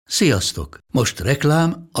Sziasztok! Most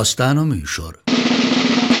reklám, aztán a műsor.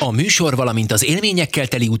 A műsor, valamint az élményekkel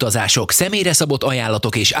teli utazások, személyre szabott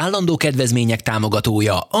ajánlatok és állandó kedvezmények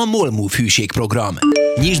támogatója a MOLMOVE hűségprogram.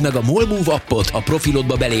 Nyisd meg a MOLMOVE appot, a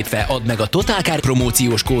profilodba belépve add meg a Totalcar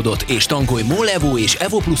promóciós kódot és tankolj MOL Evo és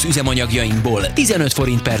Evo Plus üzemanyagjainkból 15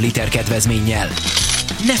 forint per liter kedvezménnyel.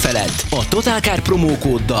 Ne feledd, a Totalcar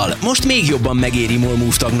promókóddal most még jobban megéri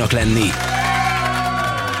MOLMOVE tagnak lenni.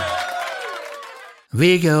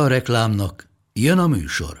 Vége a reklámnak, jön a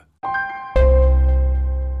műsor.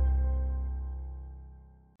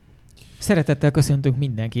 Szeretettel köszöntünk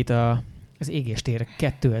mindenkit az Égéstér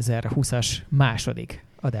 2020-as második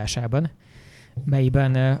adásában,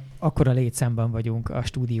 melyben akkora létszámban vagyunk a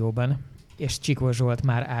stúdióban, és Csikó Zsolt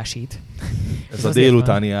már ásít. Ez a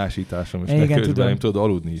délutáni ásításom, és igen, közben én tudod,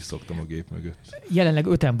 aludni is szoktam a gép mögött. Jelenleg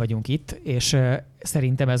 5-en vagyunk itt, és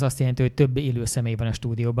szerintem ez azt jelenti, hogy több élő személy van a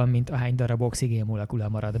stúdióban, mint ahány darab oxigénmolekula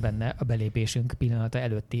marad benne a belépésünk pillanata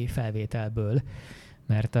előtti felvételből.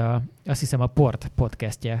 Mert azt hiszem a Port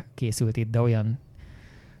podcastje készült itt, de olyan,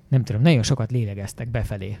 nem tudom, nagyon sokat lélegeztek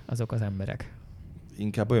befelé azok az emberek.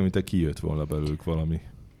 Inkább olyan, mint kijött volna belőlük valami.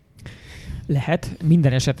 Lehet,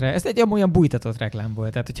 minden esetre. Ez egy olyan bújtatott reklám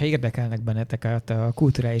volt. Tehát, hogyha érdekelnek benneteket a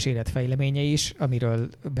kulturális életfejleményei is, amiről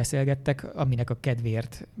beszélgettek, aminek a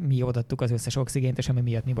kedvéért mi odaadtuk az összes oxigént, és ami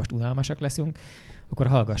miatt mi most unalmasak leszünk, akkor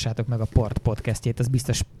hallgassátok meg a Port podcastjét, az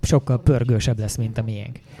biztos sokkal pörgősebb lesz, mint a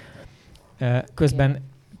miénk. Közben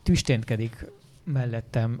tüsténkedik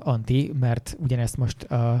mellettem Antti, mert ugyanezt most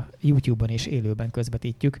a YouTube-on is élőben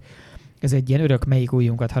közvetítjük. Ez egy ilyen örök melyik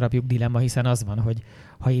ujjunkat harapjuk dilemma, hiszen az van, hogy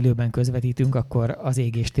ha élőben közvetítünk, akkor az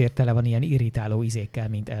égéstér tele van ilyen irritáló izékkel,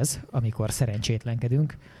 mint ez, amikor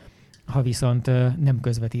szerencsétlenkedünk. Ha viszont nem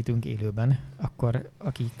közvetítünk élőben, akkor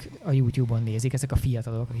akik a YouTube-on nézik, ezek a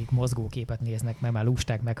fiatalok, akik mozgóképet néznek, mert már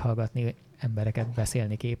lusták meghallgatni embereket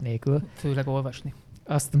beszélni kép nélkül. Főleg olvasni.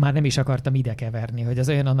 Azt már nem is akartam ide keverni, hogy az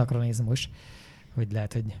olyan anakronizmus, hogy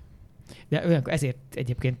lehet, hogy... De olyankor, ezért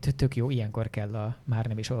egyébként tök jó, ilyenkor kell a már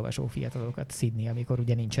nem is olvasó fiatalokat szidni, amikor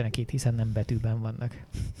ugye nincsenek itt, hiszen nem betűben vannak.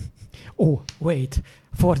 Wait,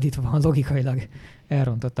 fordítva van logikailag.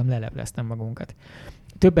 Elrontottam, lelepleztem magunkat.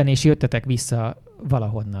 Többen is jöttetek vissza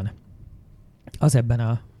valahonnan. Az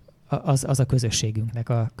ebben az a közösségünknek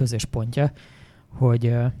a közös pontja,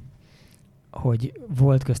 hogy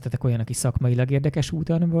volt köztetek olyan, aki szakmailag érdekes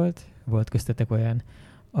úton volt köztetek olyan,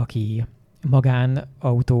 aki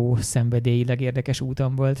magánautó szenvedélyileg érdekes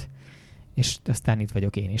úton volt, és aztán itt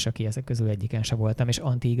vagyok én is, aki ezek közül egyiken se voltam, és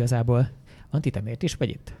Antti igazából... Antti, te miért is vagy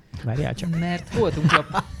itt? Várjál csak. Mert voltunk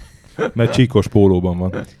Mert csíkos pólóban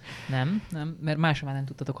van. Nem, mert másra már nem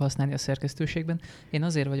tudtatok használni a szerkesztőségben. Én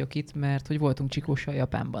azért vagyok itt, mert hogy voltunk Csikóssal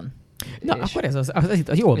Japánban. Na, és akkor ez az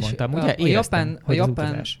jól mondtam, ugye?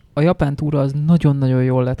 A japán túra az nagyon-nagyon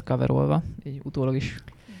jól lett coverolva, így utólag is.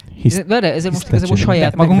 Ezzel most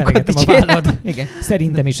saját magunkat dicsérjük. Igen.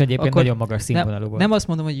 Szerintem is egyébként nagyon magas színvonalú volt. Nem azt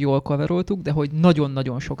mondom, hogy jól coveroltuk, de hogy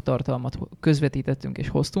nagyon-nagyon sok tartalmat közvetítettünk és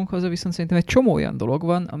hoztunk haza, viszont szerintem egy csomó olyan dolog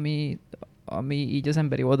van, ami így az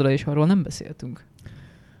emberi oldala, és arról nem beszéltünk.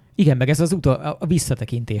 Igen, meg ez az a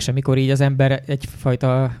visszatekintés, amikor így az ember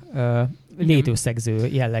egyfajta létösszegző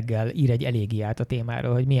jelleggel ír egy elégiát a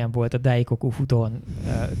témáról, hogy milyen volt a Daikoku futón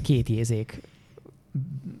két jézék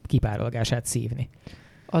kipárolgását szívni.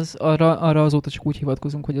 Arra azóta csak úgy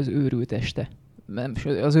hivatkozunk, hogy az őrült este.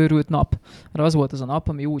 Az őrült nap. Arra az volt az a nap,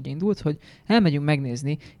 ami úgy indult, hogy elmegyünk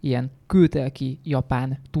megnézni ilyen kültelki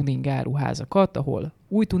japán tuning áruházakat, ahol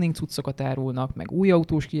új tuning cuccokat árulnak, meg új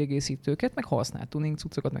autós kiegészítőket, meg használt tuning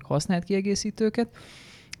cuccokat, meg használt kiegészítőket.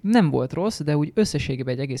 Nem volt rossz, de úgy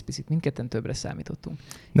összességében egy egész picit mindketten többre számítottunk.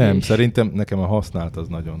 Nem, szerintem nekem a használt az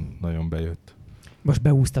nagyon, nagyon bejött. Most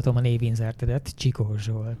beúsztatom a névinzertedet, Csikó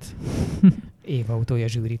Zsolt. Évautója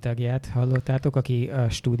zsűri tagját hallottátok, aki a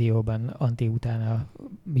stúdióban Antti után a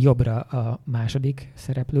jobbra a második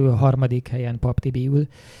szereplő, a harmadik helyen Pap Tibi ül,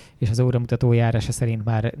 és az óramutató járása szerint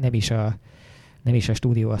már nem is a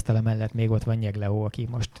stúdióasztala mellett még ott van Nyegleo, aki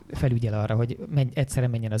most felügyel arra, hogy egyszerre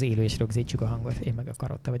menjen az élő és rögzítsük a hangot. Én meg a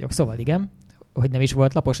karotta vagyok. Szóval igen, hogy nem is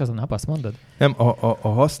volt lapos az a nap, azt mondod? Nem, a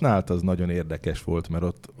használt az nagyon érdekes volt, mert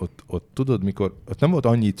ott tudod, mikor ott nem volt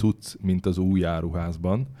annyi cucc, mint az új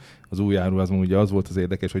áruházban. Az új áruházban ugye az volt az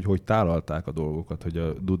érdekes, hogy tálalták a dolgokat, hogy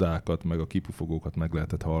a dudákat, meg a kipufogókat meg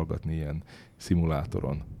lehetett hallgatni ilyen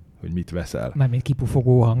szimulátoron, hogy mit veszel. Mármint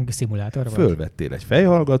kipufogó hang szimulátor volt? Fölvettél egy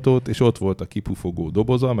fejhallgatót, és ott volt a kipufogó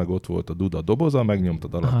doboza, meg ott volt a duda doboza,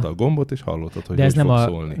 megnyomtad alatta a gombot, és hallottad, hogy de ez hogy fog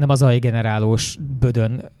szólni. Nem az ajgenerálós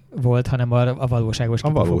bödön volt, hanem a valóságos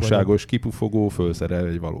kipufogó. A valóságos kipufogó fölszerel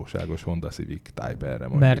egy valóságos Honda Civic Type R-re.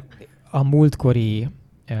 Mert a múltkori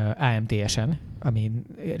AMTS-en,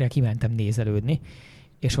 amire kimentem nézelődni,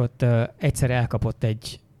 és ott egyszer elkapott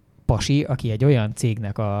egy pasi, aki egy olyan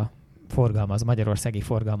cégnek a magyarországi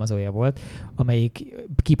forgalmazója volt, amelyik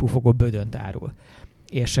kipufogó bödönt árul.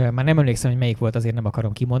 És már nem emlékszem, hogy melyik volt, azért nem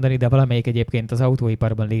akarom kimondani, de valamelyik egyébként az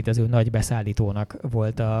autóiparban létező nagy beszállítónak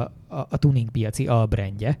volt a tuning piaci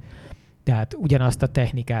albrandje. Tehát ugyanazt a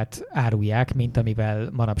technikát árulják, mint amivel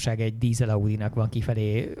manapság egy dízel Audinak van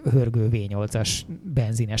kifelé hörgő V8-as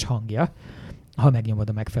benzines hangja, ha megnyomod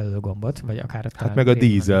a megfelelő gombot, vagy akár... Hát meg a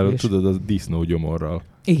dízel, tudod, az disznógyomorral.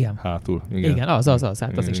 Igen. Hátul. Igen, az.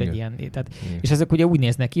 Hát az is egy ilyen... Tehát, és ezek ugye úgy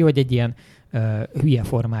néznek ki, hogy egy ilyen hülye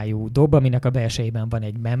formájú dob, aminek a belsejében van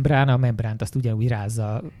egy membrán, a membránt azt ugyanúgy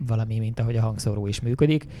rázza valami, mint ahogy a hangszóró is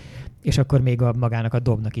működik, és akkor még magának a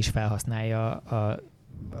dobnak is felhasználja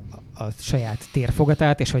a saját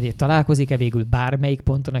térfogatát, és hogy találkozik-e végül bármelyik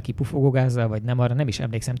ponton a kipufogógázzal, vagy nem, arra nem is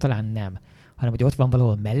emlékszem, talán nem, hanem hogy ott van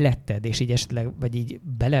valahol melletted, és így esetleg, vagy így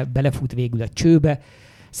belefut végül a csőbe.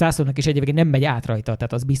 Szászolnak is egyébként nem megy át rajta,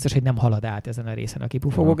 tehát az biztos, hogy nem halad át ezen a részen a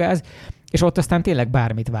kipufogógáz, és ott aztán tényleg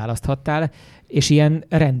bármit választhattál, és ilyen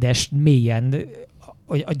rendes, mélyen,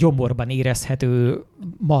 a gyomorban érezhető,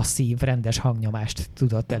 masszív, rendes hangnyomást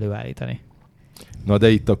tudott előállítani. Na de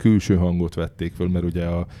itt a külső hangot vették föl, mert ugye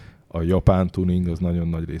a japán tuning az nagyon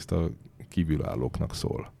nagy részt a kívülállóknak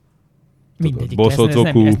szól. Mindegyik.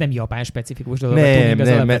 Ez nem japán specifikus dolog.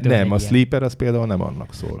 Nem, a sleeper az például nem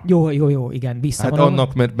annak szól. Jó, igen, visszavonom. Hát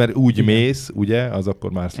annak, mert úgy igen. Mész, ugye, az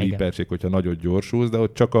akkor már sleeperség, hogyha nagyot gyorsulsz, de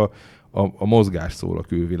ott csak a mozgás szól a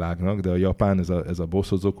külvilágnak, de a japán, ez a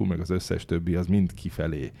Bosozoku, meg az összes többi, az mind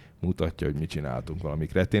kifelé mutatja, hogy mit csináltunk, valami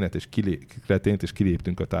kreténet, és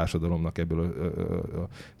kiléptünk a társadalomnak ebből a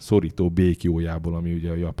szorító békjójából, ami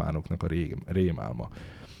ugye a japánoknak a rémálma.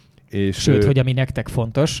 Sőt, hogy ami nektek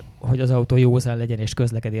fontos, hogy az autó józan legyen és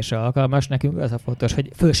közlekedésre alkalmas, nekünk az a fontos, hogy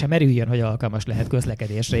föl sem merüljön, hogy alkalmas lehet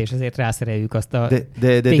közlekedésre, és ezért rászereljük azt a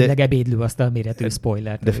tényleg ebédlőasztal méretű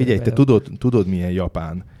spoilert. De figyelj, te tudod milyen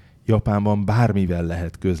Japán? Japánban bármivel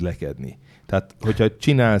lehet közlekedni. Tehát, hogyha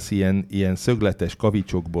csinálsz ilyen szögletes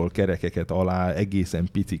kavicsokból kerekeket alá, egészen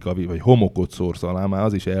pici vagy homokot szórsz alá, már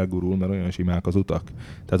az is elgurul, mert olyan simák az utak.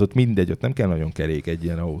 Tehát ott mindegy, ott nem kell nagyon kerék egy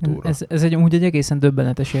ilyen autóra. Ez egy egészen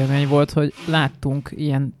döbbenetes élmény volt, hogy láttunk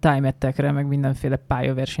ilyen time attack-re, meg mindenféle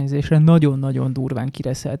pályaversenyzésre nagyon-nagyon durván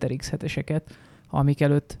kireszelt RX-7-eseket, amik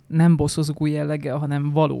előtt nem bosszozgó jelleggel,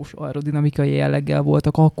 hanem valós aerodinamikai jelleggel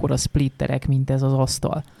voltak akkora splitterek, mint ez az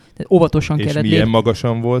asztal. Tehát óvatosan és kellett milyen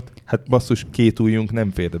magasan volt? Hát basszus, 2 ujjunk nem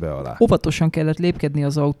férte be alá. Óvatosan kellett lépkedni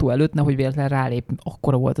az autó előtt, nehogy véletlen rálép.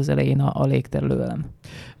 Akkora volt az elején a légterelővelem.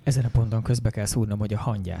 Ezen a ponton közbe kell szúrnom, hogy a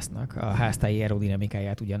hangyásznak a háztáji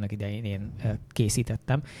aerodinamikáját ugyannak idején én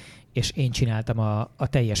készítettem, és én csináltam a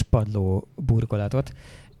teljes padló burkolatot,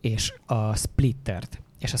 és a splittert.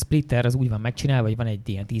 És a splitter az úgy van megcsinálva, hogy van egy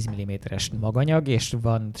ilyen 10 mm-es maganyag, és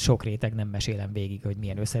van sok réteg, nem mesélem végig, hogy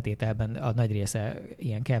milyen összetételben, a nagy része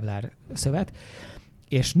ilyen kevlár szövet,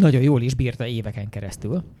 és nagyon jól is bírta éveken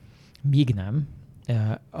keresztül, míg nem,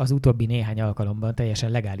 az utóbbi néhány alkalomban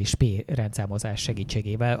teljesen legális P-rendszámozás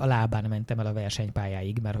segítségével a lábán mentem el a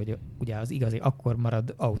versenypályáig, mert hogy ugye az igazi, akkor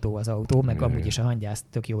marad autó az autó, meg amúgy is a hangyász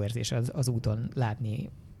tök jó érzés az úton látni,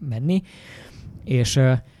 menni, és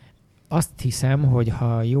azt hiszem, hogy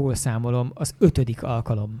ha jól számolom, az 5.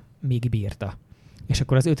 alkalom még bírta. És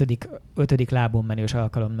akkor az 5. lábon menős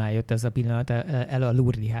alkalomnál jött ez a pillanat el a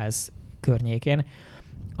Lourdes-ház környékén,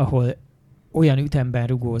 ahol olyan ütemben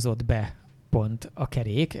rugózott be pont a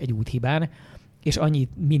kerék egy úthibán, és annyi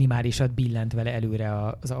minimálisat billent vele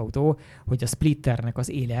előre az autó, hogy a splitternek az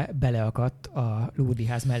éle beleakadt a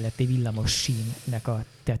Lourdes-ház melletti villamos sínnek a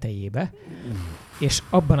tetejébe. És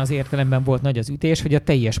abban az értelemben volt nagy az ütés, hogy a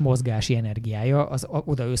teljes mozgási energiája az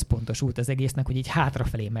oda összpontosult az egésznek, hogy így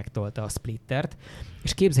hátrafelé megtolta a splittert.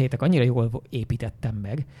 És képzeljétek, annyira jól építettem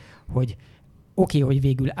meg, hogy oké, hogy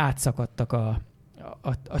végül átszakadtak a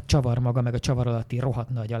csavar maga, meg a csavar alatti rohadt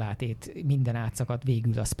nagy alátét, minden átszakadt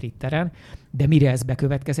végül a splitteren, de mire ez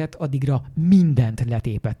bekövetkezett, addigra mindent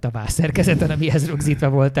letépett a vázszerkezeten, amihez rögzítve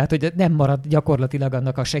volt. Tehát, hogy nem maradt gyakorlatilag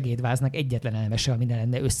annak a segédváznak egyetlen eleme se, ami ne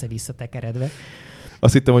lenne össze-vissza tekeredve.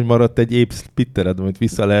 Azt hittem, hogy maradt egy épp splittered, amit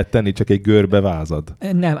vissza lehet tenni, csak egy görbe vázad.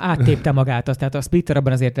 Nem, áttépte magát. Tehát a splitter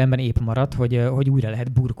abban az értelemben épp maradt, hogy újra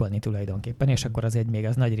lehet burkolni tulajdonképpen, és akkor azért még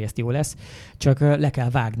az nagy részt jó lesz. Csak le kell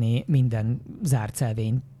vágni minden zárt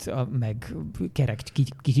szelvényt, meg kerek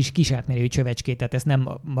kis átmérőjű csövecskét, tehát ez nem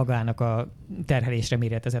magának a terhelésre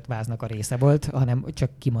méretezett váznak a része volt, hanem csak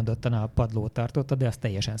kimondottan a padlót tartotta, de az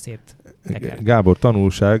teljesen széttekert. Gábor,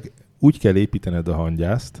 tanulság, úgy kell építened a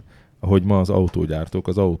hangyászt, ahogy ma az autógyártók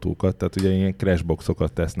az autókat, tehát ugye ilyen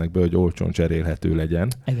crashboxokat tesznek be, hogy olcsón cserélhető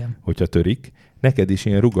legyen, Igen. hogyha törik. Neked is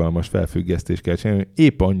ilyen rugalmas felfüggesztést kell csinálni,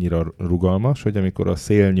 épp annyira rugalmas, hogy amikor a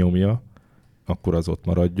szél nyomja, akkor az ott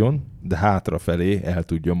maradjon, de hátrafelé el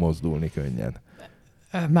tudjon mozdulni könnyen.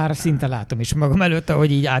 Már szinte látom is magam előtt,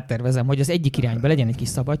 ahogy így áttervezem, hogy az egyik irányba legyen egy kis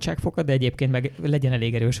szabadságfoka, de egyébként meg legyen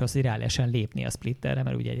elég erős az, hogy rá lehessen lépni a splitterre,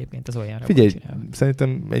 mert ugye egyébként az olyanra Figyelj,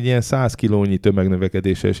 szerintem egy ilyen 100 kilónyi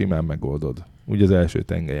tömegnövekedéssel simán megoldod. Úgy az első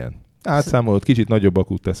tengelyen. Átszámolod, kicsit nagyobb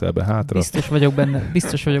akut teszel be hátra. Biztos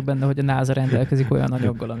vagyok benne, hogy a NASA rendelkezik olyan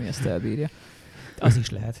anyaggal, ami ezt elbírja. Az is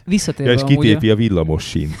lehet. Visszatérve és kitépi a villamos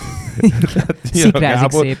sínt.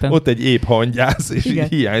 Szikrázik szépen. Ott egy épp hangyász, és igen.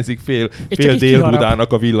 hiányzik fél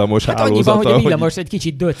Dél-Budának a villamos hálózata. Annyiban, hogy a villamos egy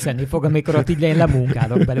kicsit döccenni fog, amikor ott így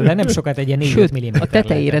lemunkálok belőle. Nem sokat egy ilyen 4 mm. A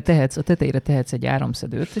tetejére tehetsz egy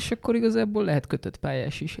áramszedőt, és akkor igazából lehet kötött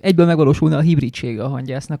pályás is. Egyből megvalósulna a hibridsége a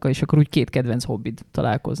hangyásznak, és akkor úgy 2 kedvenc hobbid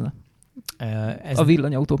találkozna. A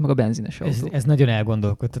villanyautók meg a benzines autók. Ez nagyon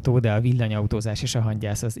elgondolkodtató, de a villanyautózás és a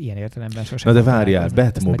hangyász az ilyen értelemben sosem. Na de várjál,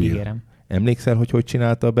 Batmobil. Emlékszel, hogy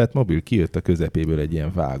csinálta a Batmobil? Kijött a közepéből egy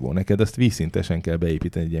ilyen vágó. Neked azt vízszintesen kell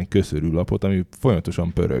beépíteni egy ilyen köszörű lapot, ami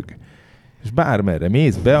folyamatosan pörög. És bármerre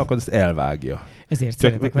mész be, akkor azt elvágja. Ezért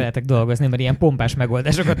szeretek veletek dolgozni, mert ilyen pompás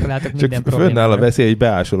megoldásokat találtak minden problémára. Csak fönnáll a veszély, hogy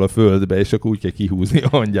beásol a földbe, és akkor úgy kell kihúzni a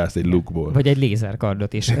hangyász egy lukból. Vagy egy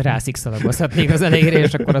lézerkardot is rászikszalagozhatnék az elejére,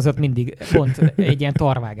 és akkor az ott mindig pont egy ilyen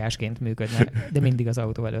tarvágásként működne, de mindig az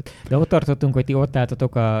autó előtt. De ott tartottunk, hogy ti ott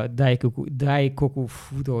álltatok a Daikoku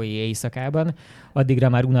Fudoi éjszakában, addigra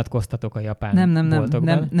már unatkoztatok a japán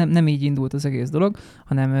boltokban. Nem így indult az egész dolog,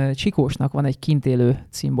 hanem Csikósnak van egy kint élő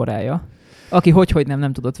cimborája, aki hogy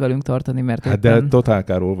nem tudott velünk tartani, mert hát de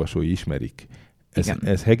Totálkár olvasói ismerik.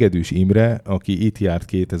 Ez Hegedűs Imre, aki itt járt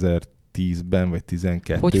 2010-ben, vagy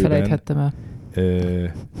 12-ben. Hogy felejthettem el?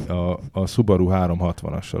 A Subaru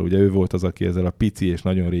 360-assal. Ugye ő volt az, aki ezzel a pici és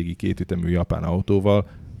nagyon régi kétütemű japán autóval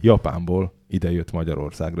Japánból ide jött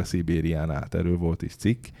Magyarországra, Szibérián át. Erről volt is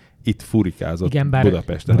cikk. Itt furikázott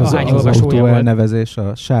Budapesten. Az autó elnevezés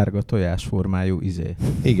a sárga tojásformájú izé.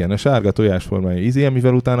 Igen, a sárga tojásformájú izé,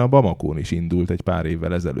 amivel utána a Bamakón is indult egy pár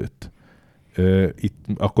évvel ezelőtt.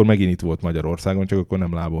 Akkor megint itt volt Magyarországon, csak akkor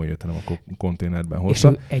nem lábon jött, hanem akkor konténerben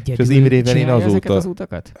hozta. És az Imrével én azóta az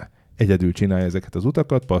utakat? Egyedül csinálja ezeket az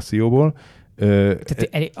utakat, passzióból.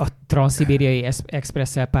 Tehát a Transzszibériai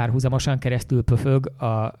Expresszel párhuzamosan keresztül pöfög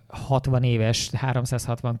a 60 éves,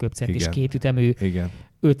 360 köbcentis kétütemű,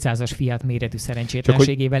 500-as Fiat méretű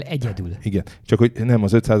szerencsétlenségével egyedül. Igen, csak hogy nem,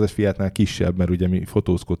 az 500-as Fiatnál kisebb, mert ugye mi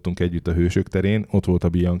fotózkodtunk együtt a Hősök terén, ott volt a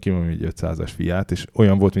Bianchi, ami egy 500-as Fiat, és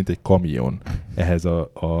olyan volt, mint egy kamion ehhez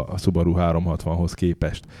a Subaru 360-hoz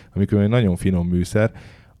képest. Amikor egy nagyon finom műszer,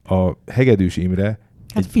 a Hegedűs Imre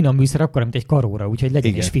finom műszer akkor, mint egy karóra, úgyhogy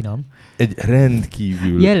legyen is finom. Egy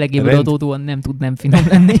rendkívül... Jellegéből adódóan nem tud nem finom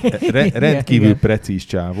lenni. Rendkívül precíz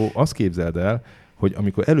csávó. Azt képzeld el, hogy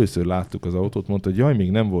amikor először láttuk az autót, mondta, hogy jaj,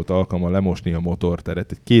 még nem volt alkalma lemosni a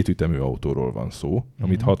motorteret. Egy kétütemű autóról van szó,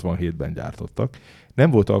 amit 67-ben gyártottak.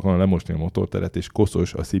 Nem volt alkalma lemosni a motorteret, és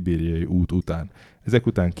koszos a szibériai út után. Ezek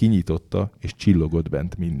után kinyitotta, és csillogott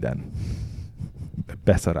bent minden.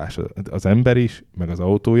 Beszarás az ember is, meg az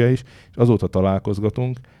autója is, és azóta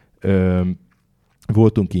találkozgatunk.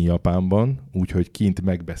 Voltunk kint Japánban, úgyhogy kint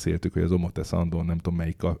megbeszéltük, hogy az Omotesandon, nem tudom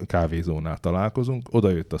melyik kávézónál találkozunk, oda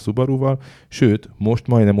jött a Subaruval, sőt, most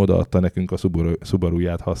majdnem odaadta nekünk a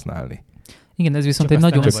Subaruját használni. Igen, ez viszont egy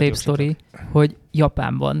nagyon szép sztori, hogy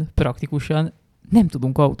Japánban praktikusan nem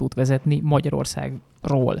tudunk autót vezetni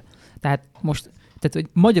Magyarországról. Tehát hogy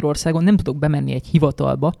Magyarországon nem tudok bemenni egy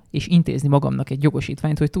hivatalba és intézni magamnak egy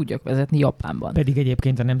jogosítványt, hogy tudjak vezetni Japánban. Pedig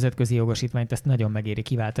egyébként a nemzetközi jogosítványt ezt nagyon megéri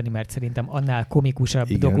kiváltani, mert szerintem annál komikusabb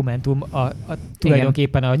dokumentum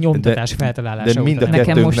tulajdonképpen a nyomtatás feltalálása. De mind a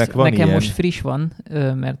nekem most friss van,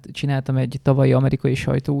 mert csináltam egy tavalyi amerikai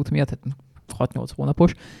sajtóút miatt, 6-8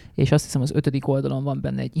 hónapos, és azt hiszem az 5. oldalon van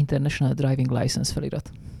benne egy International Driving License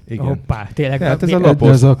felirat. Igen. Hoppá, tényleg. Hát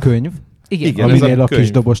ez a könyv. Igen, aminél a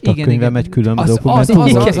kis dobos tagkönyvem egy külön dokumentum.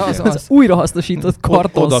 Az újrahasznosított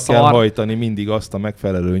kartonszar. Oda kell hajtani mindig azt a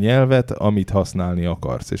megfelelő nyelvet, amit használni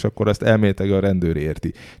akarsz, és akkor ezt elméletileg a rendőr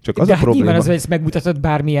érti. Csak az de a probléma... nyilván az, hogy ezt megmutatod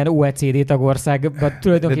bármilyen OECD tagországban,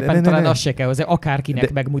 tulajdonképpen talán az se kell, az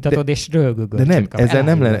akárkinek megmutatod, és rögögöd. De nem, ezzel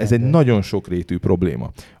nem lenne, ez egy nagyon sokrétű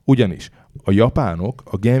probléma. Ugyanis a japánok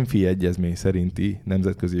a Genfi egyezmény szerinti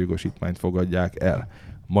nemzetközi jogosítványt fogadják el.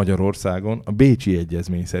 Magyarországon a Bécsi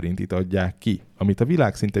Egyezmény szerint itt adják ki, amit a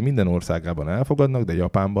világ szinte minden országában elfogadnak, de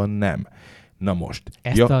Japánban nem. Na most.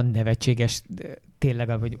 Ezt a nevetséges, tényleg,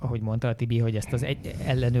 ahogy mondta a Tibi, hogy ezt az egy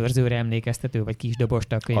ellenőrzőre emlékeztető, vagy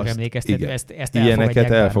kisdobosra könyvre emlékeztető, ezt ilyeneket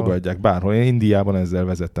elfogadják bárhol. Én Indiában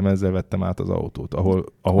ezzel vettem át az autót,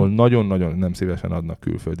 ahol nagyon-nagyon nem szívesen adnak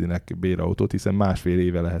külföldinek bérautót, hiszen 1,5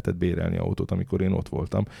 éve lehetett bérelni autót, amikor én ott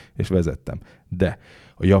voltam, és vezettem. De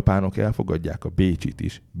a japánok elfogadják a Bécsit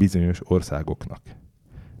is bizonyos országoknak.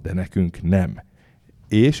 De nekünk nem.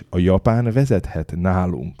 És a Japán vezethet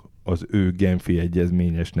nálunk az ő Genfi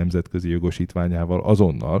egyezményes nemzetközi jogosítványával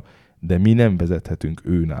azonnal, de mi nem vezethetünk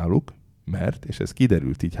ő náluk, mert, és ez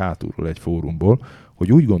kiderült így hátulról egy fórumból,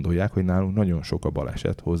 hogy úgy gondolják, hogy nálunk nagyon sok a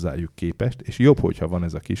baleset hozzájuk képest, és jobb, hogyha van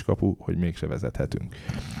ez a kiskapu, hogy mégse vezethetünk.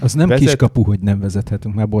 Az nem kiskapu, hogy nem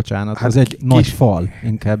vezethetünk, mert bocsánat, hát az egy nagy fal.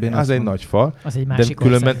 Inkább én az egy nagy fal, az egy másik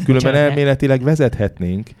de különben elméletileg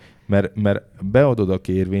vezethetnénk, mert beadod a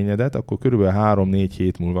kérvényedet, akkor körülbelül 3-4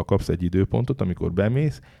 hét múlva kapsz egy időpontot, amikor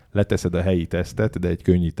bemész, leteszed a helyi tesztet, de egy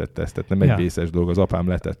könnyített tesztet, nem egy vészes dolog, az apám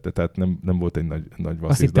letette, tehát nem volt egy nagy vasszizdasz.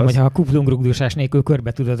 Azt hittem, hogy ha a kuplungrugdusás nélkül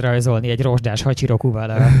körbe tudod rajzolni egy rozsdás hacsirokuval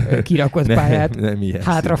a kirakott pályát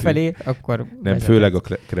hátrafelé, akkor nem, vezetett. főleg a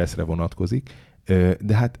Kresszre vonatkozik,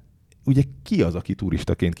 de hát ugye ki az, aki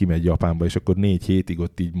turistaként kimegy Japánba, és akkor 4 hétig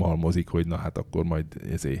ott így malmozik, hogy na hát akkor majd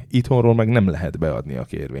itthonról meg nem lehet beadni a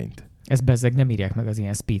kérvényt. Ezt bezzeg nem írják meg az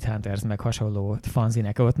ilyen Speedhunters, meg hasonló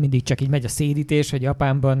fanzinek. Ott mindig csak így megy a szédítés, hogy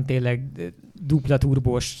Japánban tényleg dupla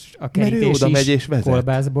turbós a kerítés oda is megy és vezet.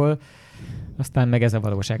 kolbászból. Aztán meg ez a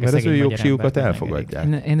valóság. Mert az ő jogsiukat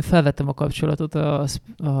elfogadják. Én felvettem a kapcsolatot a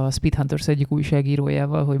Speedhunters egyik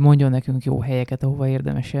újságírójával, hogy mondjon nekünk jó helyeket, ahova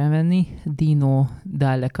érdemes elmenni. Dino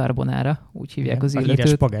Dalle Carbonara, úgy hívják az illetőt. A híres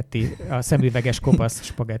spagetti, a szemüveges kopasz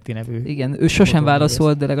spagetti nevű. Igen, ő sosem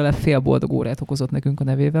válaszolt, de legalább fél boldog órát okozott nekünk a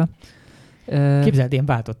nevével. Képzeld, én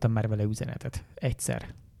váltottam már vele üzenetet. Egyszer.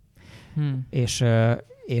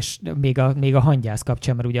 És még a hangyász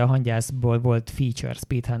kapcsán, mert ugye a hangyászból volt feature,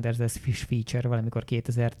 Speedhunters, ez fish feature valamikor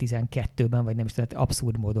 2012-ben, vagy nem is tudom,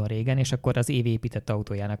 abszurd módon régen, és akkor az év épített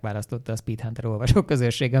autójának választotta a Speedhunter olvasók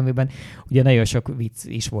közösség, amiben ugye nagyon sok vicc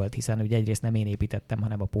is volt, hiszen ugye egyrészt nem én építettem,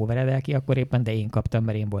 hanem a Póveredelki akkor éppen, de én kaptam,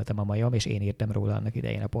 mert én voltam a majom, és én írtam róla annak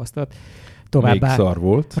idején a posztot. Továbbá még szar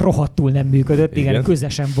volt. Rohadtul nem működött, igen,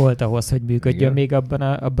 közesen volt ahhoz, hogy működjön még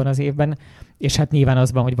abban az évben. És hát nyilván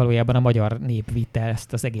az van, hogy valójában a magyar nép vitte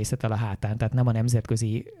ezt az egészet el a hátán, tehát nem a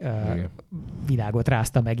nemzetközi világot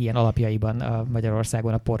rázta meg ilyen alapjaiban a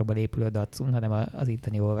Magyarországon a porból épülő Datsun, hanem az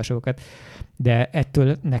itteni olvasókat. De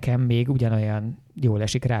ettől nekem még ugyanolyan jól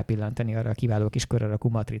esik rápillantani arra a kiváló kis körörakú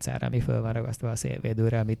matricára, ami föl van ragasztva a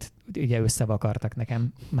szélvédőre, amit ugye összevakartak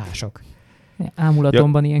nekem mások.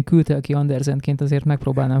 Ámulatomban ilyen kültelki Andersenként azért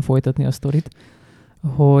megpróbálnám folytatni a sztorit,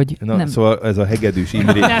 hogy nem. Szóval ez a Hegedűs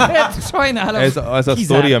Imre... Sajnálom. Ez a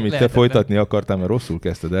sztori, amit te folytatni akartál, mert rosszul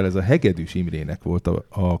kezdted el, ez a Hegedűs Imrének volt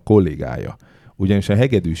a kollégája. Ugyanis a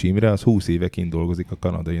Hegedűs Imre az 20 éve kint dolgozik a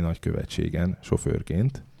kanadai nagykövetségen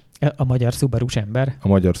sofőrként. A magyar szubarus ember. A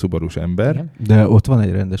magyar szubarus ember. Igen. De ott van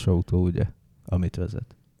egy rendes autó, ugye, amit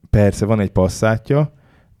vezet. Persze, van egy Passatja,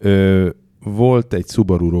 volt egy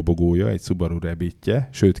Subaru robogója, egy Subaru Rabbitje,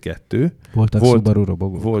 sőt 2. Volt Subaru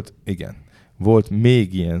robogó. Igen. Volt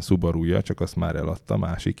még ilyen Subaruja, csak azt már eladta,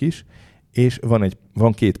 másik is, és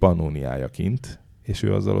van 2 Pannoniája kint, és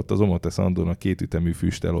ő azzal ott az Omotesandónak 2 ütemű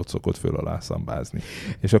füsttel ott szokott föl alá szambázni.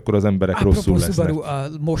 És akkor az emberek rosszul lesznek. Subaru, a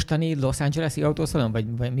mostani Los Angeles-i autószalon,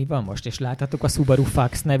 vagy mi van most? És láthatok a Subaru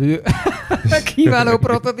Fox nevű kiváló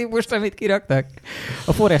prototípust, amit kiraktak?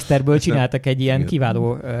 A Foresterből csináltak egy ilyen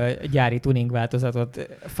kiváló gyári tuning változatot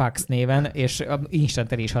Fox néven, és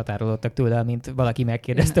instanten is határolódtak tőle, amint valaki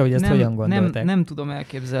megkérdezte, hogy ezt hogyan gondolták. Nem tudom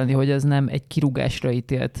elképzelni, hogy ez nem egy kirúgásra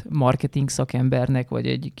ítélt marketing szakembernek, vagy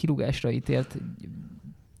egy kirúgásra ítélt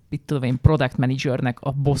product managernek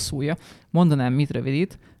a bosszúja. Mondanám, mit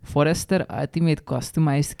rövidít? Forester Ultimate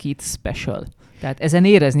Customized Kit Special. Tehát ezen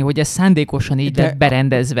érezni, hogy ez szándékosan így lett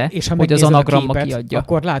berendezve, és ha hogy az anagramma kiadja.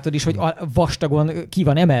 Akkor látod is, hogy vastagon ki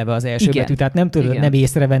van emelve az első betű, tehát nem tudod nem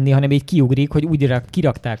észrevenni, hanem így kiugrik, hogy úgy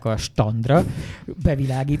kirakták a standra,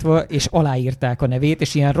 bevilágítva, és aláírták a nevét,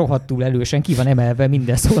 és ilyen rohadtul elősen ki van emelve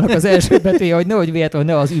minden szónak az első betűje, hogy nehogy véletlenül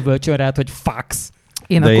ne az üvölcsön rád, hogy fax.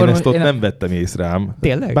 Én ezt ott nem vettem észre ám.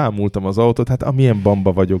 Tényleg? Bámultam az autót, hát amilyen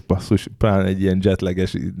bamba vagyok, basszus, pláne egy ilyen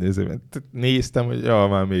jetleges, néztem, hogy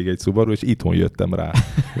már még egy Subaru, és itthon jöttem rá.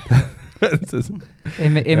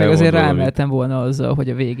 Én meg azért ráemeltem volna azzal, hogy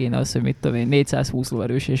a végén az, hogy mit tudom én, 420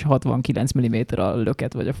 lóerős és 69 mm a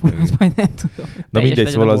löket vagy a forrás, vagy nem tudom. Na mindegy,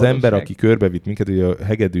 szóval az ember, aki körbevitt minket, ugye a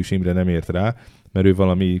Hegedűs Imre nem ért rá, mert ő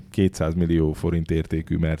valami 200 millió forint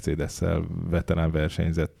értékű Mercedes-szel veterán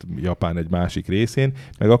versenyzett Japán egy másik részén,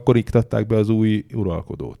 meg akkor iktatták be az új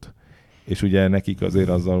uralkodót. és ugye nekik azért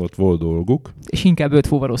azzal ott volt dolguk. És inkább őt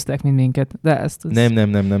fuvarozták, mint minket. De ezt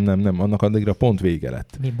Nem. Annak addigra pont vége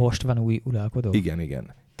lett. Mi most van új uralkodó?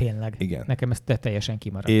 Igen. Tényleg? Igen. Nekem ez teljesen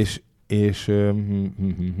kimaradt.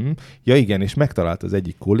 Ja igen, és megtalált az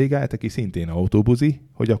egyik kollégát, aki szintén autóbuzi,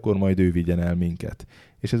 hogy akkor majd ő vigyen el minket.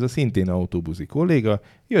 És ez a szintén autóbuzi kolléga,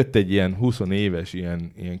 jött egy ilyen 20 éves,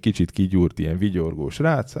 ilyen kicsit kigyúrt, ilyen vigyorgós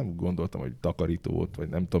srác, gondoltam, hogy takarító ott, vagy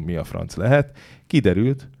nem tudom mi a franc lehet.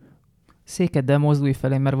 Kiderült. Székeddel mozdulj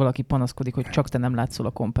felé, mert valaki panaszkodik, hogy csak te nem látszol a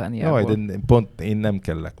kompániából. Jaj, de pont én nem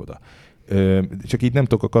kellek oda. Csak így nem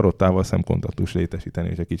tudok a karottával szemkontaktust létesíteni,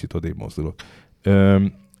 és egy kicsit odébb mozdulok.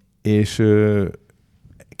 És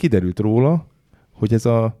kiderült róla, hogy ez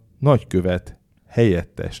a nagykövet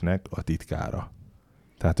helyettesnek a titkára.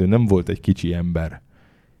 Tehát ő nem volt egy kicsi ember.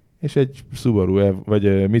 És egy Subaru,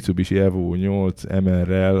 vagy Mitsubishi Evo 8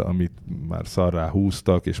 MR-rel, amit már szarrá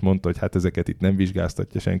húztak, és mondta, hogy hát ezeket itt nem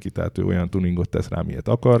vizsgáztatja senki, tehát ő olyan tuningot tesz rá, milyet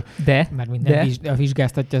akar. Mert a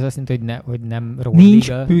vizsgáztatja az azt jelenti, hogy nem róla.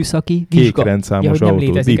 Nincs műszaki vizsga. Kék rendszámos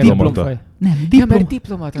autó, diplomata. Nem,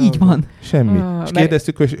 diplomata. Így van. Semmi. És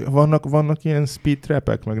kérdeztük, hogy vannak ilyen speed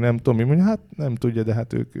trapek, meg nem tudom, mi mondja, hát nem tudja, de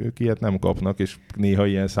hát ők ilyet nem kapnak, és néha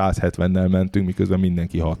ilyen 170-nel mentünk, miközben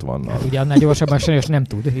mindenki 60-nal. Ugye annál gyorsabban sajnos nem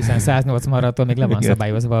tud, hiszen 180-tól még le van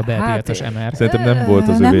szabályozva a belpiacos MR. Szerintem nem volt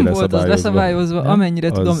az övé leszabályozva. Nem volt az leszabályozva. Amennyire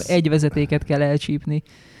tudom, egy vezetéket kell elcsípni,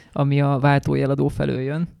 ami a váltójeladó felől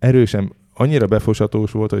jön. Erősen, annyira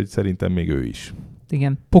befosatós volt, hogy szerintem még ő is.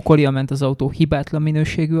 Igen, pokolia ment az autó, hibátlan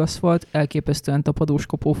minőségű aszfalt, elképesztően tapadós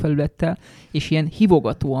kopófelülettel, és ilyen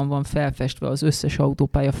hívogatóan van felfestve az összes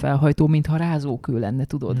autópálya felhajtó, mintha rázókő lenne,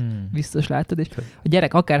 tudod? Biztos láttad, és a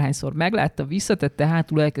gyerek akárhányszor meglátta, visszatette,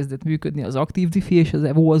 hátul elkezdett működni az aktív diffi, és az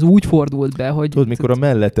Evo az úgy fordult be, hogy... Tudod, mikor a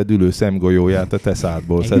melletted ülő szemgolyóját a te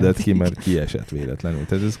szádból szedett ki, mert kiesett véletlenül.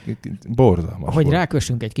 Tehát ez borzalmas. Hogy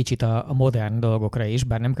rákössünk egy kicsit a modern dolgokra is,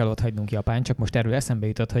 bár nem kell ott hagynunk Japán, csak most erről eszembe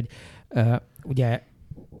jutott, hogy ugye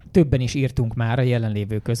többen is írtunk már a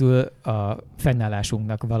jelenlévők közül a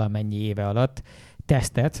fennállásunknak valamennyi éve alatt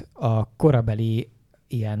tesztet a korabeli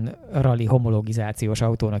ilyen rally homologizációs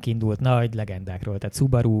autónak indult nagy legendákról, tehát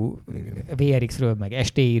Subaru VRX-ről, meg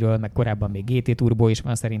STI-ről, meg korábban még GT Turbo is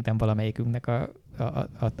van szerintem valamelyikünknek a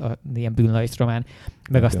ilyen bűnlajstromán,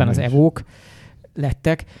 meg aztán az Evók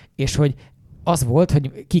lettek, és hogy az volt,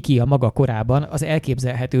 hogy Kiki a maga korában az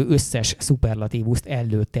elképzelhető összes szuperlatívuszt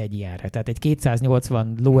ellőtte egy ilyenre. Tehát egy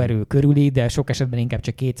 280 lóerő körüli, de sok esetben inkább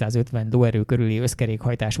csak 250 lóerő körüli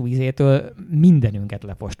összkerékhajtású izétől mindenünket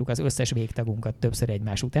lepostuk, az összes végtagunkat többször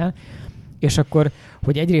egymás után. És akkor,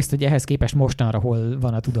 hogy egyrészt, hogy ehhez képest mostanra hol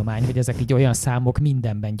van a tudomány, hogy ezek így olyan számok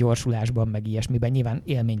mindenben, gyorsulásban, meg ilyesmiben, nyilván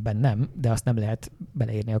élményben nem, de azt nem lehet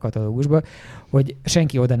beleírni a katalógusba, hogy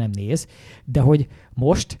senki oda nem néz, de hogy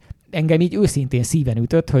most engem így őszintén szíven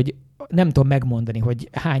ütött, hogy nem tudom megmondani, hogy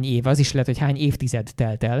hány év, az is lehet, hogy hány évtized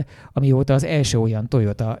telt el, amióta az első olyan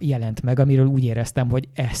Toyota jelent meg, amiről úgy éreztem, hogy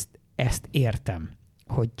ezt értem.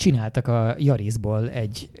 Hogy csináltak a Yarisból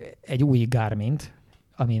egy új Garmint,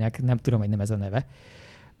 aminek nem tudom, hogy nem ez a neve.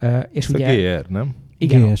 És ez ugye, a GR, nem?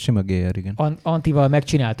 Igen. GR, sima GR, igen. Antival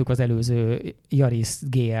megcsináltuk az előző Yaris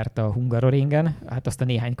GR-t a Hungaroringen, hát azt a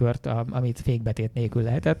néhány kört, amit fékbetét nélkül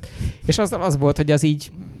lehetett. És az volt, hogy az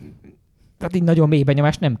így tehát így nagyon mély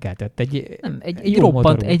benyomást nem keltett.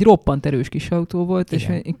 Egy roppant erős kis autó volt,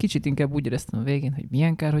 igen. És én kicsit inkább úgy éreztem a végén, hogy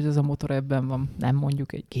milyen kár, hogy az a motor ebben van, nem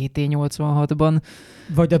mondjuk egy GT86-ban.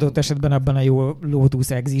 Vagy adott esetben abban a jó Lotus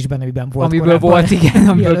Exige-ben, amiben volt amiből korábban. Volt, igen,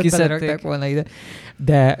 amiből kiszedték volna ide.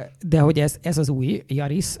 De hogy ez az új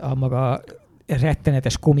Yaris, a maga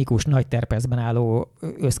rettenetes, komikus, nagy terpeszben álló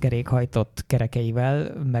összkerékhajtott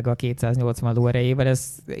kerekeivel, meg a 280 lóerejével,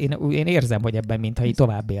 én érzem, hogy ebben mintha így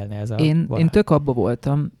tovább élne ez a Én tök abba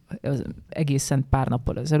voltam egészen pár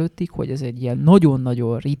nappal ezelőttig, hogy ez egy ilyen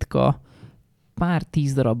nagyon-nagyon ritka, pár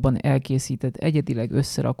 10 darabban elkészített, egyedileg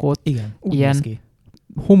összerakott, igen, ilyen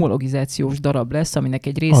homologizációs darab lesz, aminek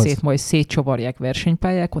egy részét majd szétcsavarják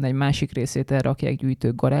versenypályákon, egy másik részét elrakják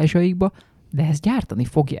gyűjtők garázsaikba, de ezt gyártani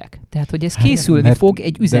fogják. Tehát, hogy ez készülni fog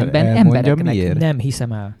egy üzemben embereknek. Miért? Nem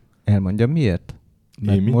hiszem el. Elmondjam miért?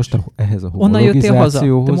 Mert most ehhez a onnan jöttél haza?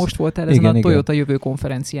 Te most voltál ezen igen, a Toyota jövő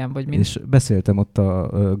konferencián, vagy mind? És beszéltem ott a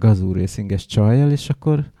Gazoo Racinges csajjal, és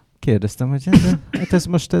akkor kérdeztem, hogy hát ez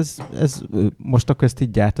most akkor ezt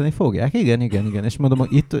így gyártani fogják? Igen. És mondom,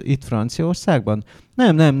 itt Franciaországban?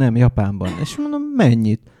 Nem, Japánban. És mondom,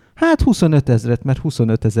 mennyit? Hát 25 000, mert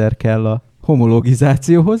 25 000 kell a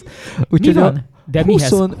homologizációhoz. Mi van? De mihez?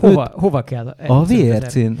 Hova kell? A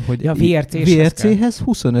VRC-n, hogy ja, VRC-hez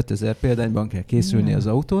 25 000 példányban kell készülni az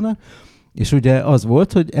autónak, És ugye az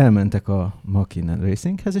volt, hogy elmentek a Makinen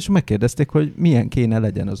Racinghez, és megkérdezték, hogy milyen kéne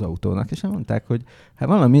legyen az autónak. És mondták, hogy hát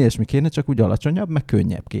valami ilyesmi kéne, csak úgy alacsonyabb, meg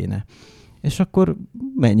könnyebb kéne. És akkor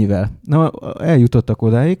mennyivel? Na, eljutottak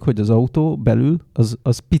odáig, hogy az autó belül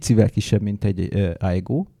az picivel kisebb, mint egy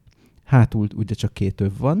Aygo. Hátul ugye csak 2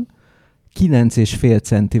 öv van. 9,5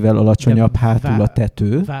 centivel alacsonyabb hátul a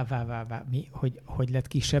tető. Mi? Hogy lett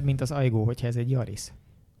kisebb, mint az Aygo, hogyha ez egy Yaris?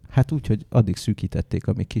 Hát úgy, hogy addig szűkítették,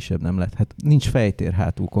 amíg kisebb nem lett. Hát nincs fejtér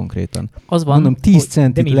hátul konkrétan. Az van. Mondom, 10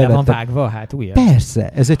 centit de mi le van levettek. vágva a hátulja? Persze,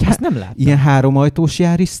 ez egy Azt nem láttam. ilyen 3 ajtós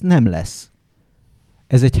Yaris nem lesz.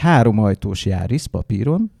 Ez egy 3 ajtós Yaris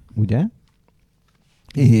papíron, ugye?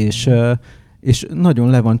 És nagyon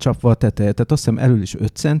le van csapva a teteje. Tehát azt hiszem elől is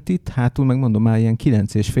 5 centit, hátul meg mondom már ilyen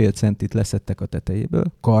 9,5 centit leszettek a tetejéből.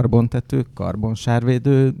 Karbontető,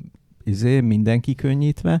 karbonsárvédő, minden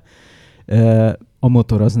kikönnyítve. A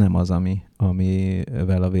motor az nem az,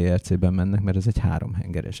 amivel a VRC-ben mennek, mert ez egy 3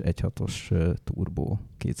 hengeres, 1.6-os turbó,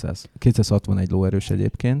 261 lóerős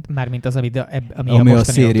egyébként. Mármint az, ami a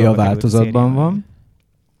széria változatban van.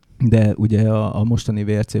 De ugye a mostani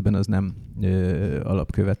VRC-ben az nem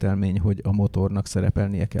alapkövetelmény, hogy a motornak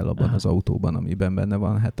szerepelnie kell abban az autóban, amiben benne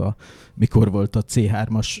van. Hát mikor volt a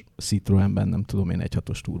C3-as Citroenben, nem tudom én,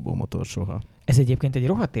 1.6-os turbomotor soha. Ez egyébként egy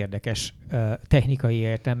rohadt érdekes technikai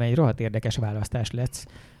értelme, egy rohadt érdekes választás lesz,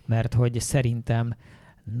 mert hogy szerintem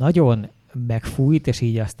nagyon megfújt, és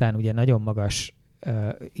így aztán ugye nagyon magas,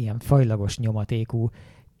 ilyen fajlagos nyomatékú,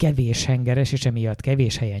 kevés hengeres, és emiatt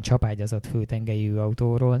kevés helyen csapágyazott főtengelyű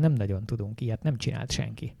autóról nem nagyon tudunk. Ilyet nem csinált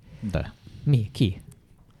senki. De. Mi? Ki?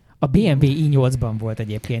 A BMW i8-ban volt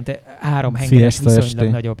egyébként 3 hengeres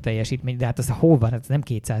viszonylag nagyobb teljesítmény, de hát az hol van? Ez nem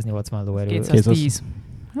 280 lóerő. 210.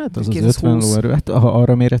 Hát az 50 lóerő. Hát ha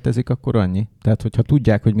arra méretezik, akkor annyi. Tehát, hogyha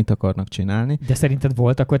tudják, hogy mit akarnak csinálni. De szerinted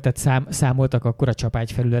volt akkor, tehát számoltak akkor a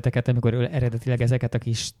csapágyfelületeket, amikor eredetileg ezeket a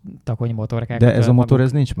kis takony motorkákat... De ez a motor,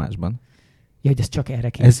 ez nincs másban. Ja, hogy ez csak erre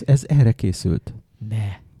készült? Ez erre készült. Ne.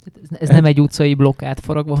 Ez nem egy utcai blokk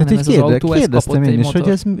átfaragva, hanem ez az autó, ez kapott egy is, motor.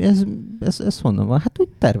 hogy ez honnan van. Hát úgy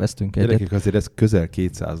terveztünk egyet. Gyerekek, azért ez közel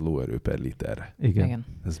 200 lóerő per liter. Igen.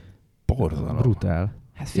 Ez borzalom. Brutál.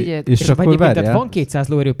 Hát figyelj, és akkor tehát van 200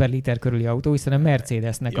 lóerő per liter körüli autó, hiszen a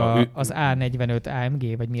Mercedesnek az A45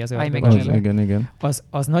 AMG, vagy mi az igen.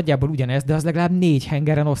 Az nagyjából ugyanez, de az legalább 4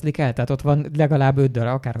 hengeren oszlik el, tehát ott van legalább 5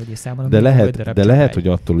 darab, akárhogy is számolom. De lehet, hogy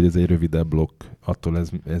attól, hogy ez egy rövidebb blokk, attól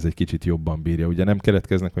ez egy kicsit jobban bírja. Ugye nem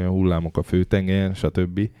keletkeznek olyan hullámok a főtengelyen,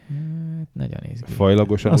 stb. Nagyon izgi.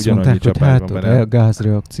 Fajlagosan azt ugyanannyi csapásban benne. Hát a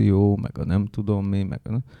gázreakció, meg a nem tudom mi, meg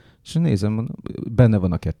a... És nézem, benne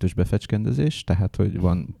van a 2-ös befecskendezés, tehát, hogy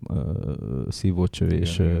van szívócső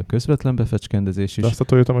és közvetlen befecskendezés is. De azt a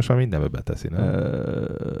Toyota most már mindenbe beteszi, nem?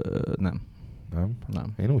 Nem.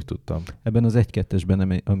 Nem? Én úgy tudtam. Ebben az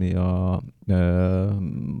 1.2-esben, ami a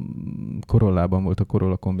Corollában volt, a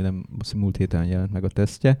Corolla kombi, nem múlt héten jelent meg a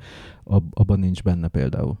tesztje, abban nincs benne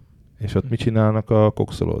például. És ott mit csinálnak a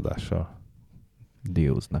kokszolódással?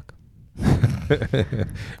 Dióznak.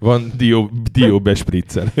 Van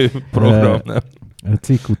dióbespriccelő program, nem? A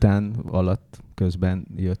cikk után alatt közben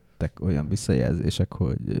jöttek olyan visszajelzések,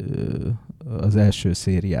 hogy az első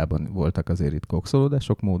szériában voltak azért itt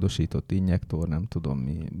kokszolódások, módosított injektor, nem tudom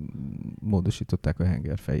mi, módosították a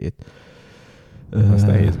hengerfejét. Azt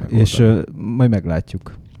nehéz megoldani. És majd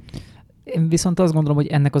meglátjuk. Én viszont azt gondolom, hogy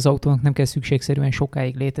ennek az autónak nem kell szükségszerűen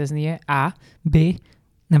sokáig léteznie. A. B.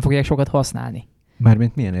 Nem fogják sokat használni.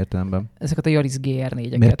 Mármint milyen értelemben? Ezeket a Yaris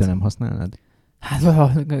GR4-eket. Miért te nem használnád? Hát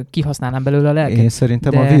kihasználnám belőle a lelket. Én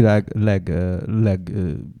szerintem a világ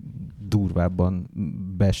legdurvábban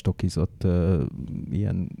bestokizott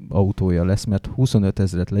ilyen autója lesz, mert 25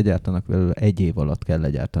 000-et legyártanak belőle, 1 év alatt kell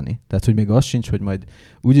legyártani. Tehát, hogy még az sincs, hogy majd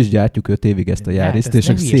úgyis gyártjuk 5 évig ezt a Yariszt,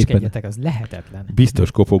 és szépen... az lehetetlen.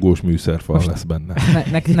 Biztos kopogós műszerfal lesz benne.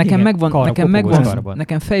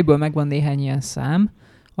 Nekem fejből megvan néhány ilyen szám.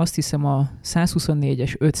 Azt hiszem a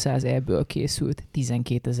 124-es 500E-ből készült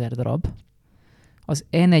 12 000 darab. Az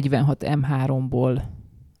E46 M3-ból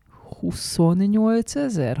 28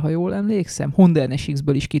 000, ha jól emlékszem. Honda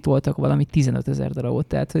NSX-ből is kitoltak valami 15 000 darabot.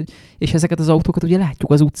 Tehát, hogy, és ezeket az autókat ugye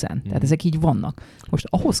látjuk az utcán. Tehát ezek így vannak. Most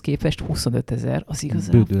ahhoz képest 25 000 az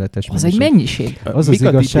igazán, az egy mennyiség. Az az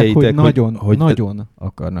igazság, hogy nagyon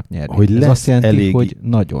akarnak nyerni. Hogy ez azt jelenti, hogy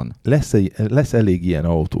nagyon. Lesz elég ilyen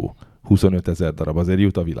autó. 25 000 darab azért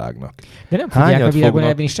jut a világnak. De nem tudják a világon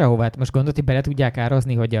elvinni sehová. Most gondolod, hogy bele tudják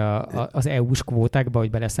árazni, hogy az EU-s kvótákba, hogy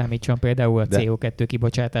beleszámítson például a CO2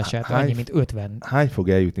 kibocsátását, annyi, mint 50. Hány fog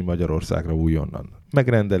eljutni Magyarországra újonnan?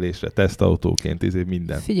 Megrendelésre, tesztautóként,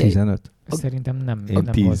 minden. Figyelj, 15. Szerintem nem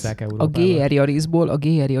 10. hozzák A Európába. GR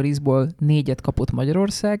Yarisból 4-et kapott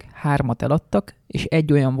Magyarország, 3-at eladtak, és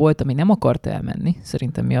egy olyan volt, ami nem akart elmenni.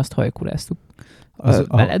 Szerintem mi azt hajkuráztuk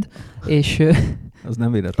veled. És Az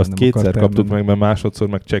nem véletlen. Azt nem kétszer akart kaptuk elmenni. meg, mert másodszor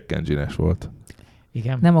meg check engine-es volt.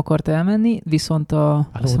 Igen. nem akart elmenni, viszont A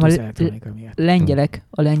azt hiszem, Lotus Electronica miatt.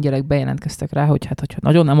 a lengyelek bejelentkeztek rá, hogy hát, hogyha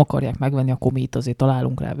nagyon nem akarják megvenni, akkor mi itt azért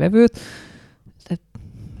találunk rá vevőt.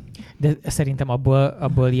 De szerintem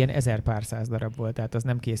abból ilyen 1000 pár száz darab volt, tehát az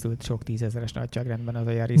nem készült sok 10 000-es nagyságrendben az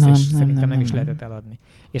a Yaris, Nem, és nem, szerintem nem nem, is nem. lehetett eladni.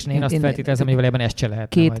 És én azt Én- feltételezem, hogy valójában ezt se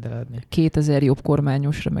lehetne majd eladni. 2000 jobb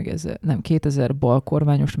kormányosra, meg 2000 bal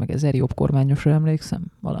kormányosra, meg 1000 jobb kormányosra emlékszem?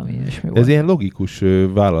 Valami ilyesmi volt. Ez ilyen logikus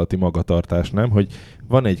vállalati magatartás, nem? Hogy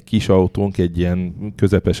van egy kis autónk, egy ilyen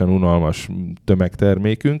közepesen unalmas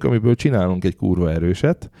tömegtermékünk, amiből csinálunk egy kurva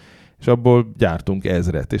erőset, és abból gyártunk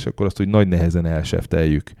 1000-et, és akkor azt úgy nagy nehezen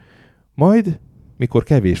elsefteljük. Majd, mikor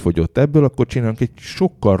kevés fogyott ebből, akkor csinálunk egy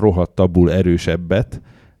sokkal rohadtabbul erősebbet,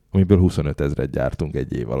 amiből 25 000-et gyártunk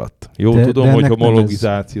egy év alatt. Jó, De tudom, ennek hogy nem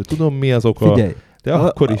homologizáció, tudom mi az oka, Figyelj, de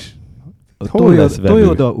akkor is. a Hol lesz vevő?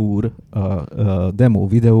 Toyoda úr a demo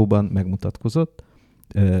videóban megmutatkozott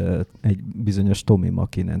egy bizonyos Tomi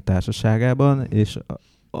Makinen társaságában, és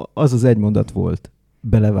az az egy mondat volt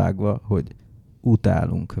belevágva, hogy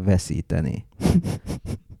utálunk veszíteni.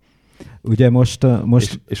 Ugye most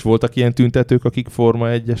És voltak ilyen tüntetők, akik Forma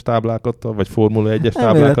 1-es táblákat, vagy Formula 1-es táblákat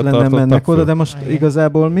elméletlen nem tartottak mennek oda, föl? de most Igen.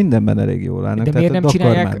 igazából mindenben elég jól állnak. De miért nem a Dakar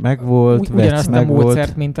csinálják már megvolt, ugyanazt a megvolt.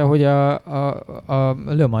 módszert, mint ahogy a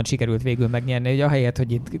Le Mans sikerült végül megnyerni, hogy ahelyett,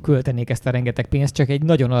 hogy itt költenék ezt a rengeteg pénzt, csak egy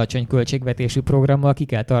nagyon alacsony költségvetésű programmal ki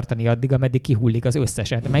kell tartani addig, ameddig kihullik az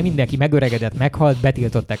összeset. Mert mindenki megöregedett, meghalt,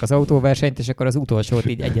 betiltották az autóversenyt, és akkor az utolsót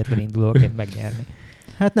így egyetlen indulóként megnyerni.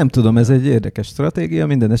 Hát nem tudom, ez egy érdekes stratégia,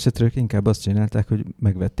 minden esetre ők inkább azt csinálták, hogy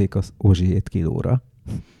megvették az Ozsiét kilóra,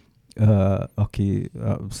 aki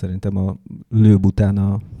szerintem a Lőb után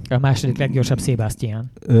A második leggyorsabb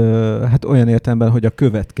Sebastian. hát olyan értelemben, hogy a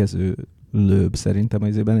következő Lőb szerintem az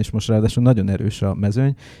izében, és most ráadásul nagyon erős a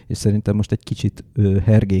mezőny, és szerintem most egy kicsit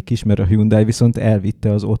hergék is, mert a Hyundai viszont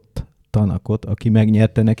elvitte az ott Tanakot, aki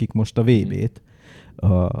megnyerte nekik most a VB-t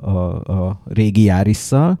a régi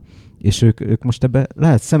Yarisszal, és ők most ebbe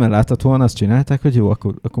lehet szemmel láthatóan azt csinálták, hogy jó,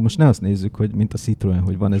 akkor most ne azt nézzük, hogy mint a Citroen,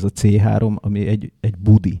 hogy van ez a C3, ami egy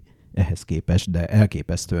budi ehhez képest, de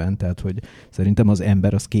elképesztően, tehát hogy szerintem az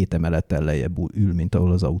ember az 2 emelettel lejjebb ül, mint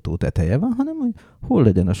ahol az autó teteje van, hanem hogy hol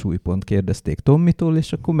legyen a súlypont, kérdezték Tommitól,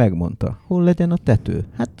 és akkor megmondta, hol legyen a tető.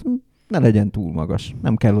 Hát ne legyen túl magas,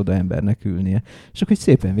 nem kell oda embernek ülnie. És akkor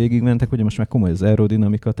szépen végigmentek, hogy most már komoly az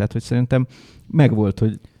aerodinamika, tehát hogy szerintem megvolt,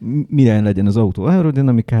 hogy milyen legyen az autó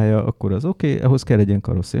aerodinamikája, akkor az oké, ahhoz kell legyen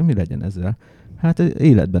karosszéria, mi legyen ezzel? Hát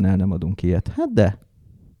életben el nem adunk ilyet. Hát de,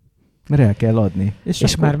 mert el kell adni. És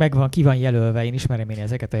És akkor... már megvan, ki van jelölve, én ismerem én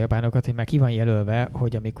ezeket a japánokat, hogy már ki van jelölve,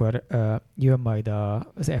 hogy amikor jön majd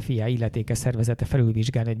az FIA illetékes szervezete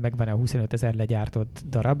felülvizsgálni, hogy megvan a 25 000 legyártott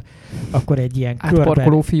darab, akkor egy ilyen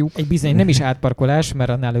Átparkoló fiúk. egy bizony, nem is átparkolás, mert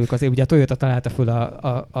annál ők azért, ugye a Toyota találta föl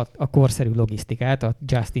a korszerű logisztikát, a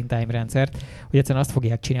just-in-time rendszert, hogy egyszerűen azt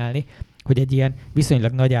fogják csinálni, hogy egy ilyen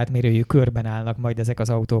viszonylag nagy átmérőjű körben állnak majd ezek az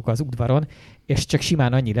autók az udvaron, és csak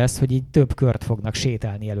simán annyi lesz, hogy így több kört fognak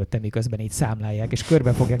sétálni előtte, miközben így számlálják, és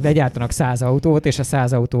körbe fogják, de gyártanak 100 autót, és a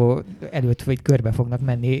 100 autó előtt vagy körbe fognak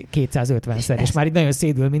menni 250-szer, és már így nagyon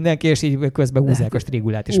szédül mindenki, és így közben húzzák a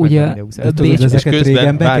strigulát, és Ugye, meg De a tudod, ezeket közben,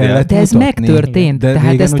 régen be várjál, kellett De ez mutatni. megtörtént, De tehát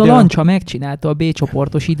régen ezt a ugye- Lancia megcsinálta a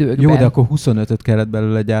B-csoportos időkben. Jó, de akkor 25-öt kellett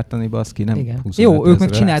belőle gyártani, baszki, nem Igen. 25 Jó, ők meg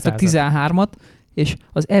 000. csináltak 100-at. 13-at, és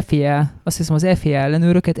az FIA, azt hiszem az FIA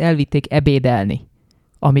ellenőröket elvitték ebédelni,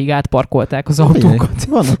 amíg átparkolták az autókat.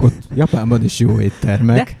 Vannak ott Japánban is jó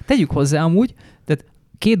éttermek. De tegyük hozzá amúgy, tehát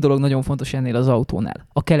 2 dolog nagyon fontos ennél az autónál.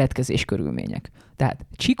 A keletkezés körülmények. Tehát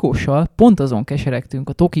Csikóssal pont azon keseregtünk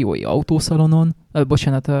a tokiói autószalonon,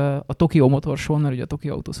 a Tokió Motor Show-n, mert ugye a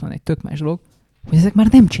Tokió Autószalon egy tök más dolog, hogy ezek már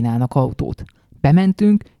nem csinálnak autót.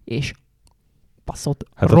 Bementünk, és passzott,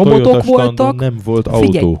 Hát a robotok Toyota standon voltak, nem volt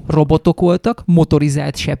figyelj, autó. robotok voltak,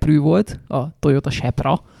 motorizált seprű volt, a Toyota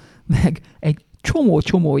Sepra, meg egy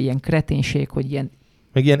csomó ilyen kreténség, hogy ilyen,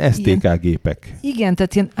 Meg ilyen STK gépek. igen,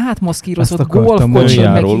 tehát ilyen átmaszkírozott Azt akartam golfkocsi, meg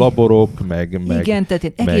Önjáró laborok, meg igen, tehát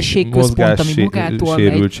ilyen meg egészségközpont, ami magától megy.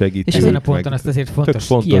 sérült segítők. És ezen a meg ponton azt azért fontos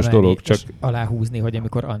fontos kiemelni, dolog, csak és aláhúzni, hogy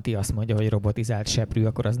amikor Antti azt mondja, hogy robotizált seprű,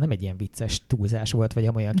 akkor az nem egy ilyen vicces túlzás volt, vagy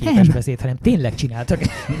olyan képes beszéd, hanem tényleg csináltak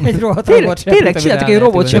egy rohadt robotseprűt. Tényleg csináltak egy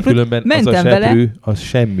robotseprűt. különben az a Mentem vele. seprű, az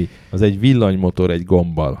semmi. Az egy villanymotor egy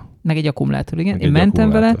gombbal. Meg egy akkumulátor, igen. Meg Én egy mentem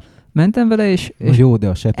akkumulátor. vele, Mentem vele, és Jó, de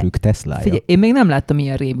a seprők Teslája. figyelj, én még nem láttam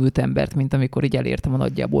ilyen rémült embert, mint amikor így elértem a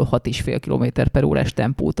nagyjából 6,5 km/h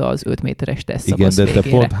tempót az 5 méteres tesztszakasz Igen, de te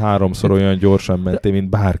végére. pont 3-szor olyan gyorsan mentél, mint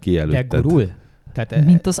bárki De előtted. gurul? Tehát,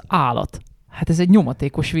 Mint az állat. Hát ez egy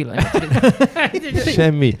nyomatékos villany.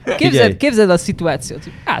 Semmi. Figyelj, Képzeld a szituációt,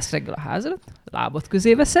 hogy állsz reggel a házra, lábad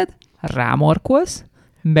közé veszed, rámarkolsz,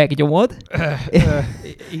 megnyomod.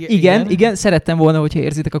 Igen, szerettem volna, hogyha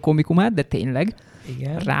érzitek a komikumát, de tényleg.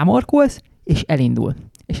 Igen. Rámarkolsz, és elindul.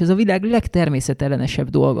 És ez a világ legtermészetellenesebb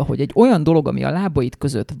dolga, hogy egy olyan dolog, ami a lábaid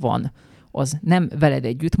között van, az nem veled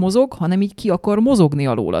együtt mozog, hanem így ki akar mozogni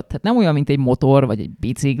alólad. Tehát nem olyan, mint egy motor, vagy egy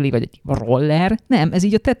bicikli, vagy egy roller. Nem, ez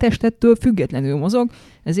így a te testettől függetlenül mozog,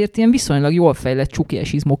 ezért ilyen viszonylag jól fejlett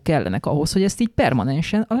csukies izmok kellenek ahhoz, hogy ezt így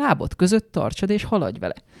permanensen a lábad között tartsad és haladj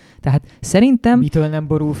vele. Tehát szerintem Mitől nem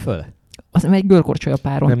borul föl? az egy görkorcsolya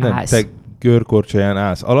páron nem, állsz. te görkorcsolyán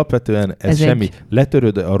állsz. Alapvetően ez semmi.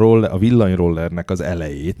 Letöröd a villanyrollernek az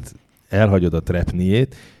elejét, elhagyod a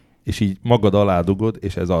trepniét, és így magad alá dugod,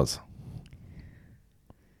 és ez az.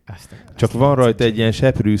 Csak van rajta egy ilyen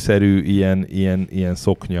seprűszerű ilyen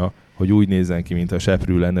szoknya, hogy úgy nézzen ki, mint a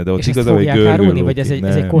seprű lenne, de ott És ezt igazából egy fogják árulni, görgő vagy ez lók.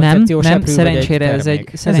 egy Nem, koncepciós nem, seprű, vagy egy szerencsére ez termék?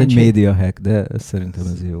 egy... Ez egy média hack, de szerintem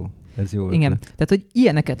ez jó. Ez jó Igen, ötlet. tehát hogy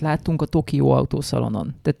ilyeneket láttunk a Tokió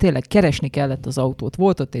autószalonon. Tehát tényleg keresni kellett az autót.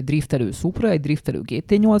 Volt ott egy driftelő Supra, egy driftelő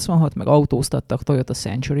GT86, meg autóztattak Toyota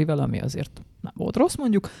Century-vel, ami azért nem volt rossz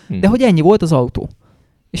mondjuk, de hogy ennyi volt az autó.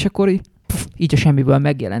 És akkor így a semmiből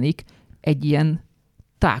megjelenik egy ilyen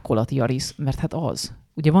tákolat Yaris, mert hát az.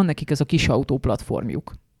 Ugye van nekik ez a kis autó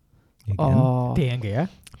platformjuk. Igen. A... TNG-e?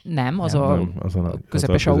 Nem, az Nem, a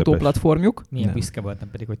közepes autóplatformjuk. Milyen Nem. büszke voltam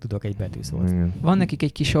pedig, hogy tudok egy betűszót. Igen. Van nekik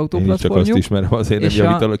egy kis Én is csak azt autóplatformjuk. ismerem, azért nem és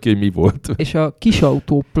javítalak ki, hogy mi volt. És a kis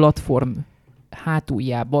autó platform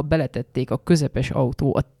hátuljába beletették a közepes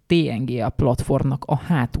autó, a TNGA platformnak a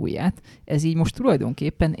hátulját. Ez így most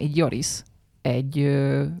tulajdonképpen egy Yaris, egy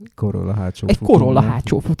Corolla hátsó Corolla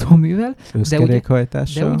hátsó futóművel,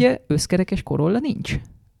 Összkerékhajtással. de ugye összkerekes Corolla nincs.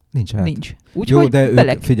 Nincs hát. Nincs. Jó, Úgyhogy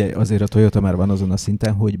de figyelj, azért a Toyota már van azon a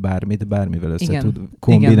szinten, hogy bármivel össze Igen. tud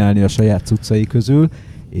kombinálni a saját cuccai közül,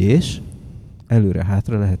 és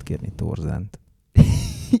előre-hátra lehet kérni torzánt.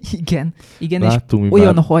 Igen, Láttunk, és mi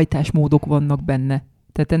olyan már- hajtásmódok vannak benne.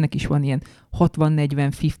 Tehát ennek is van ilyen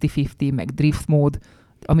 60-40, 50-50, meg drift mód,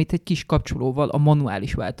 amit egy kis kapcsolóval a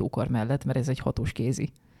manuális váltókar mellett, mert ez egy 6-os kézi.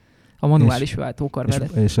 A manuális váltókar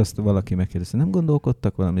mellett. És azt valaki megkérdezte, nem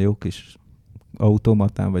gondolkodtak valami jó kis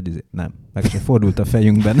automatán, vagy nem. Meg se fordult a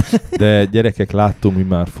fejünkben. De gyerekek, láttunk mi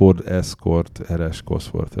már Ford Escort RS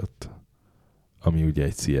Cosworth-öt, ami ugye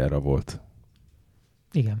egy Sierra volt.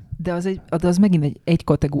 Igen. De az megint egy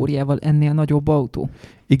kategóriával ennél nagyobb autó.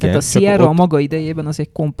 Igen, Tehát a csak Sierra a ott maga idejében az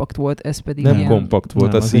egy kompakt volt, ez pedig nem ilyen... kompakt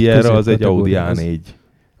volt, Nem, a az egy Sierra az egy Audi középkategória, A4,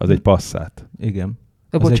 az egy Passat. Igen.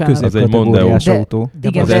 De Az egy bocsánat, Az egy középkategóriás Mondeo. autó.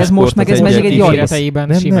 igen, az de ez Escort most meg az ez meg egy egy ilyen Yaris.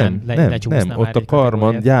 Méreteiben simán lecsúszna már ott a egy Karman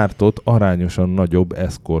kategóriát. gyártott arányosan nagyobb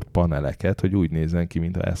Escort paneleket, hogy úgy nézzen ki,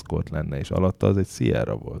 mintha Escort lenne, és alatta az egy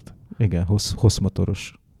Sierra volt. Igen,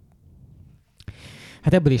 hosszmotoros.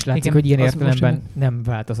 Hát ebből is látszik, Igen, hogy ilyen az értelemben most nem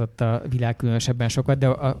változott a világ különösebben sokat,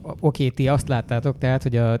 de oké, ti azt láttátok, tehát,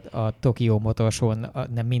 hogy a Tokyo Motorson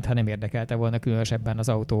mintha nem érdekelte volna különösebben az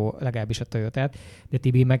autó, legalábbis a Toyotát, de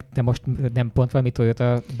Tibi, meg te most nem pont valami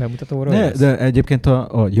Toyota bemutatóról jössz? De egyébként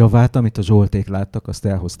a javát, amit a Zsolték láttak, azt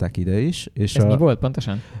elhozták ide is. És Ez mi volt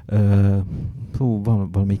pontosan?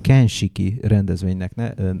 Valami Kenshiki rendezvénynek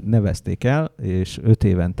nevezték el, és 5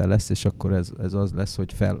 évente lesz, és akkor ez az lesz,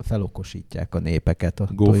 hogy felokosítják a népeket a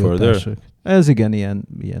Go Toyotások. further? Ez igen,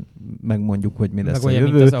 megmondjuk, hogy mi lesz Meg a olyan,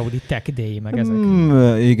 jövő. mint az Audi Tech Day, meg ezek.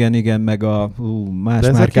 Igen, meg a más De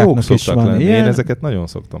ezek jók márkáknak is szoktak van lenni. ilyen. Én ezeket nagyon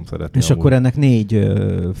szoktam szeretni. És amúgy. akkor ennek 4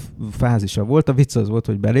 fázisa volt. A vicc az volt,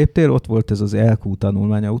 hogy beléptél, ott volt ez az LQ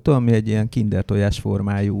tanulmányautó, ami egy ilyen kinder tojás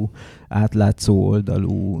formájú, átlátszó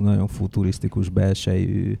oldalú, nagyon futurisztikus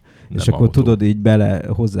belsejű. Nem és akkor autó. tudod, így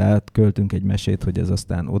hozzá költünk egy mesét, hogy ez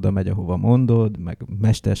aztán oda megy, ahova mondod, meg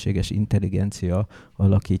mesterséges intelligencia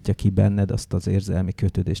alakítja ki benned azt az érzelmi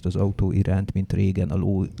kötődést az autó iránt, mint régen a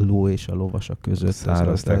ló és a lovasak között.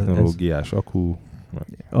 Száraz technológiás akku.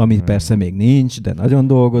 Ami persze még nincs, de nagyon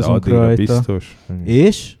dolgozunk addigra rajta. biztos.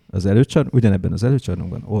 És az ugyanebben az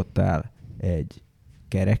előcsarnokban ott áll egy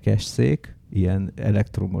kerekes szék, ilyen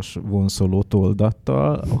elektromos vonszoló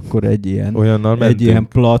toldattal, akkor egy Olyannal ilyen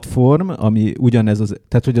platform, ami ugyanez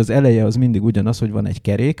tehát hogy az eleje az mindig ugyanaz, hogy van egy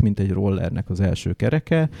kerék, mint egy rollernek az első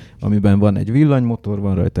kereke, amiben van egy villanymotor,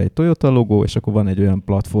 van rajta egy Toyota logó, és akkor van egy olyan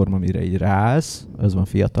platform, amire így ráállsz, az van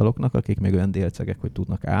fiataloknak, akik meg olyan délcegek, hogy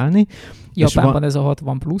tudnak állni. Japánban ez a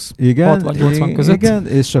 60 plusz, igen, 60-80 között. Igen,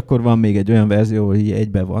 és akkor van még egy olyan verzió, hogy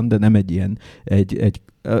egybe van, de nem egy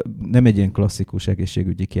ilyen klasszikus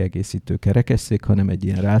egészségügyi kiegészítő kerekesszék, hanem egy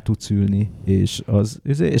ilyen rá tudsz ülni, és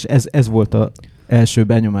ez volt az első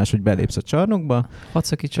benyomás, hogy belépsz a csarnokba. Hadd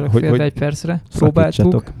szakítsalak félre egy percre.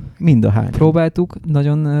 Próbáltuk. Mind a hány. Próbáltuk,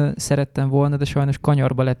 nagyon szerettem volna, de sajnos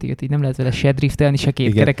kanyarba letélt, így nem lehet vele se driftelni, se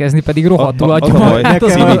kétkerekezni, pedig rohadtul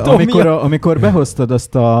agyban. Amikor behoztad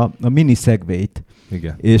azt a mini Segway-t,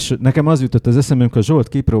 igen. És nekem az jutott az eszembe, amikor Zsolt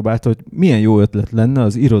kipróbálta, hogy milyen jó ötlet lenne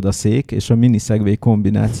az irodaszék és a mini Segway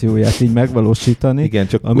kombinációját így megvalósítani. Igen,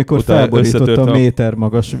 csak amikor felborította a méter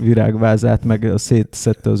magas virágvázát, meg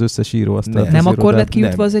szétszedte az összes íróasztalt. Nem akkor lett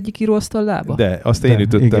kiütve az egyik íróasztal lába? De, azt én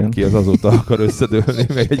ütöttem ki, az azóta akar összedőlni,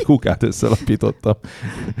 meg egy kukát összelapítottam.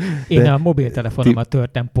 Én a mobiltelefonomat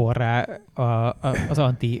törtem porrá az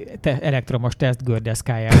elektromos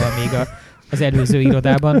tesztgördeszkájával még az előző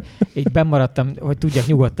irodában. Így bennmaradtam, hogy tudjak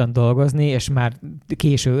nyugodtan dolgozni, és már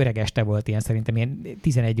késő öreg este volt ilyen, szerintem ilyen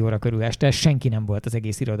 11 óra körül este, senki nem volt az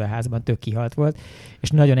egész irodaházban, tök kihalt volt, és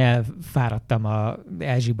nagyon elfáradtam,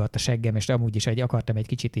 elzsibbadt a seggem, és amúgy is akartam egy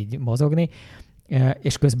kicsit így mozogni,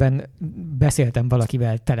 és közben beszéltem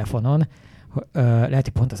valakivel telefonon, lehet, hogy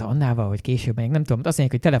pont az Annával, hogy később, még nem tudom, azt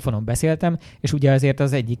mondják, hogy telefonon beszéltem, és ugye azért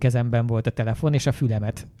az egyik kezemben volt a telefon, és a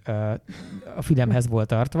fülemhez volt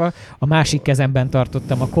tartva. A másik kezemben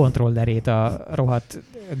tartottam a kontrollerét a rohadt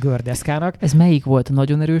gördeszkának. Ez melyik volt? A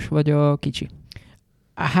nagyon erős, vagy a kicsi?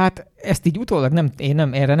 Hát ezt így utólag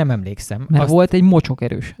erre nem emlékszem. Mert volt egy mocsok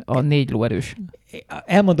erős, a 4 ló erős.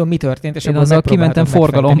 Elmondom, mi történt, és én azzal kimentem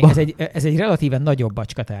forgalomba. Ez egy relatíven nagyobb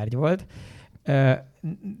bacskatárgy volt.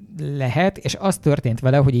 Lehet, és az történt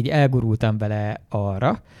vele, hogy így elgurultam vele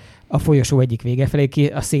arra, a folyosó egyik vége felé,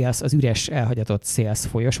 az üres elhagyatott Szélsz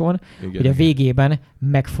folyosón, hogy a végében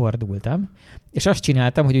megfordultam, és azt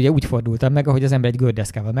csináltam, hogy ugye úgy fordultam meg, ahogy az ember egy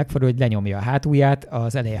gördeszkával megfordul, hogy lenyomja a hátulját,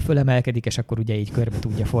 az eleje fölemelkedik, és akkor ugye így körbe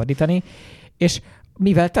tudja fordítani, és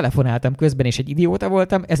mivel telefonáltam közben, és egy idióta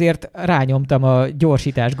voltam, ezért rányomtam a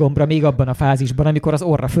gyorsítás gombra még abban a fázisban, amikor az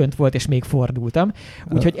orra fönt volt, és még fordultam.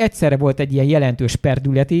 Úgyhogy egyszerre volt egy ilyen jelentős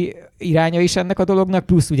perdületi iránya is ennek a dolognak,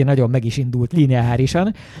 plusz ugye nagyon meg is indult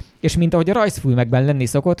lineárisan, és mint ahogy a rajzfilmekben lenni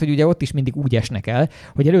szokott, hogy ugye ott is mindig úgy esnek el,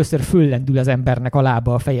 hogy először föllendül az embernek a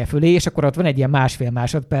lába a feje fölé, és akkor ott van egy ilyen 1,5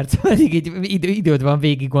 másodperc, addig így időd van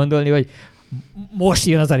végig gondolni, hogy most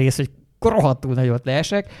jön az a rész, hogy rohadtul nagyot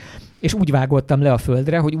leesek, és úgy vágottam le a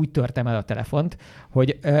földre, hogy úgy törtem el a telefont,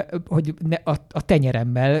 hogy a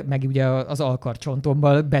tenyeremmel, meg ugye az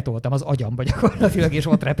alkarcsontommal betoltam az agyamba gyakorlatilag, és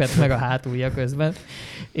ott repett meg a hátulja közben,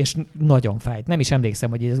 és nagyon fájt. Nem is emlékszem,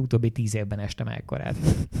 hogy az utóbbi 10 évben estem ekkorát.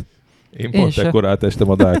 Én pont ekkorát estem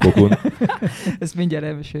a dákokon. Ezt mindjárt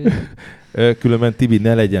elmeséljük. Különben Tibi,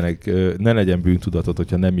 ne legyen bűntudatod,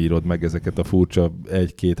 hogyha nem írod meg ezeket a furcsa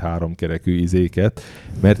 1-2-3 kerekű izéket,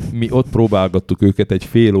 mert mi ott próbálgattuk őket egy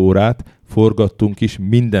fél órát, forgattunk is,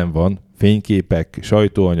 minden van, fényképek,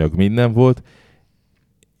 sajtóanyag, minden volt,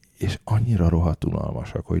 és annyira rohadt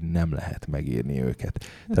unalmasak, hogy nem lehet megírni őket.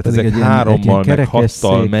 Tehát ezek 3-mal, meg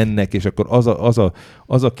 6-tal mennek, és akkor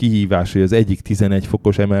az a kihívás, hogy az egyik 11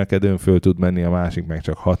 fokos emelkedőn föl tud menni, a másik meg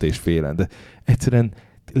csak 6,5-en. De egyszerűen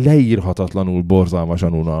leírhatatlanul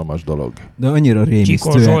borzalmasan unalmas dolog. De annyira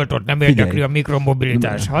rémisztően. Csikó Zsoltot nem érdekli a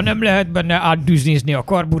mikromobilitás. Ha nem lehet benne átdűznizni a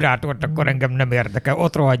karburátort, akkor engem nem érdekel.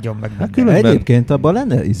 Ott rohadjon meg benne. Egyébként abban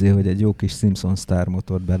lenne hogy egy jó kis Simpson Star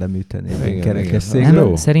motort beleműteni egy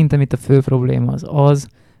kerekesszékre. Szerintem itt a fő probléma az,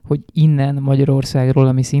 hogy innen Magyarországról,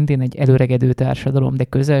 ami szintén egy előregedő társadalom, de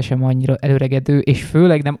közel sem annyira előregedő, és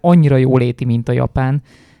főleg nem annyira jóléti, mint a Japán,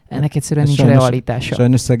 ennek egyszerűen nincs realitása.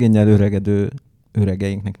 Sajnos szegény előregedő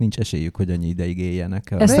öregeinknek nincs esélyük, hogy annyi ideig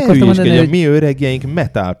éljenek. Ezt akartam mondani, hogy mi öregjeink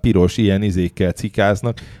metál piros ilyen izékkel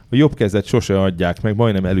cikáznak, a jobb kezet sose adják meg,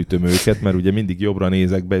 majdnem elütöm őket, mert ugye mindig jobbra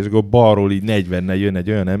nézek be, és akkor balról így 40-nel jön egy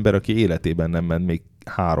olyan ember, aki életében nem ment még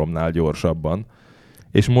 3-nál gyorsabban.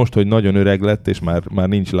 És most, hogy nagyon öreg lett, és már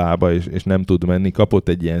nincs lába, és nem tud menni, kapott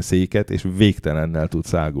egy ilyen széket, és végtelennel tud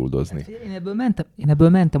száguldozni. Én ebből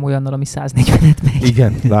mentem olyannal, ami 140-et megy.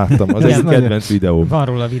 Igen, láttam. Az egy kedvenc videó. Van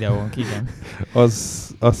róla videónk, igen.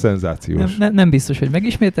 Az szenzációs. Nem biztos, hogy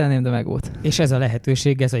megismételném, de meg volt. És ez a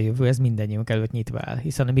lehetőség, ez a jövő, ez mindannyiunk előtt nyitva áll,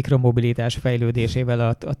 hiszen a mikromobilitás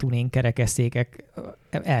fejlődésével a tuning kerekesszékek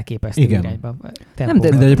elképesztő Igen. irányba. Nem, De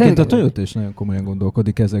egyébként Te- a Toyota is nagyon komolyan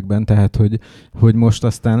gondolkodik ezekben, tehát hogy most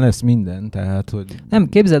aztán lesz minden, tehát hogy... Nem,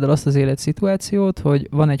 képzeld el azt az életszituációt, hogy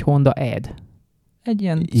van egy Honda Ed. Egy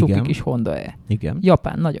ilyen Igen. cuki kis Honda E. Igen.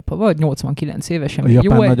 Japán nagyapa vagy, 89 évesen. A még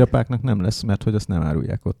japán jó nagyapáknak nem lesz, mert hogy azt nem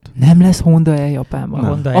árulják ott. Nem lesz Honda E Japánban. Nem.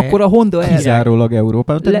 Honda E- Akkor a Honda E Kizárólag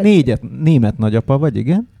Európában. Tehát német nagyapa vagy,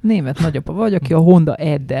 igen? német nagyapa vagy, aki a Honda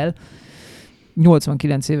Eddel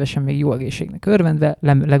 89 évesen még jó egészségnek örvendve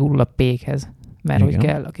legurul a pékhez, mert Igen. hogy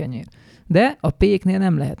kell a kenyér. De a péknél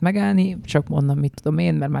nem lehet megállni, csak mondom, mit tudom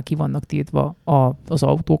én, mert már ki vannak tiltva az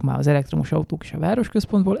autók, már az elektromos autók is a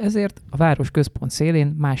városközpontból, ezért a városközpont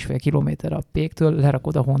szélén 1,5 kilométerre a péktől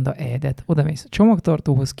lerakod a Honda E-det. Oda mész a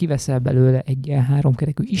csomagtartóhoz, kiveszel belőle egy ilyen 3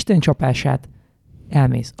 kerekű istencsapását,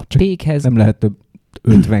 elmész a pékhez. Nem lehet több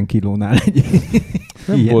 50 kilónál egy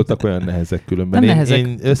Nem ilyen. voltak olyan nehezek különben. Nem Én nehezek.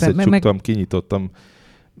 összecsuktam, kinyitottam.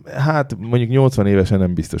 Hát mondjuk 80 évesen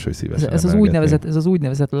nem biztos, hogy szívesen Ez az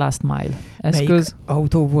úgynevezett last mile eszköz. Melyik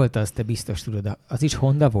autó volt az, te biztos tudod? Az is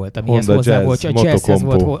Honda volt, ami Honda hozzá Jazz, volt. A Jazzhez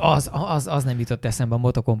Motokompo. volt, az nem jutott eszembe, a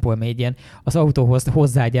Motokompo, ami egy ilyen az autóhoz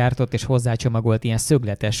hozzágyártott és hozzácsomagolt ilyen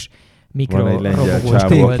szögletes Van egy lengyel mikrorobogós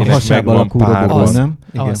csávó, volt. akinek Hasább megvan alakú robogó, párban. nem?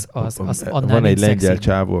 Igen. Az annál Van egy még lengyel szexibb.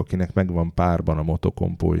 csávó, akinek megvan párban a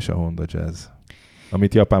Motokompo és a Honda Jazz.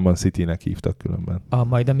 Amit Japánban City-nek hívtak különben.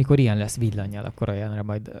 Majd amikor ilyen lesz villannyal, akkor olyanra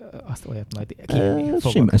majd azt olyat majd kérni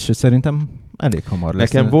fogok. Simán, szerintem elég hamar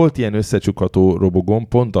lesz. Nekem volt ilyen összecsukható robogom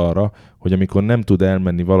pont arra, hogy amikor nem tud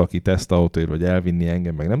elmenni valaki tesztautóért, vagy elvinni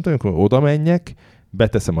engem, meg nem tudom, akkor oda menjek,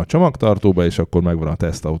 beteszem a csomagtartóba, és akkor megvan a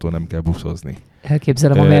tesztautó, nem kell buszozni.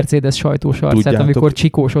 Elképzelem a Mercedes sajtós arcát, tudjátok- amikor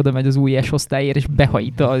Csikós oda megy az új S-osztályért, és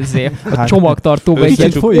behajta a Hát, csomagtartóba egy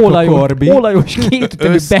kicsit folyik a karbi. olajos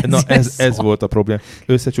kétütemű Na ez benzinszó. volt a probléma.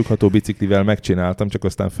 Összecsukható biciklivel megcsináltam, csak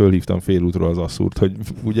aztán fölhívtam félútról az asszúrt, hogy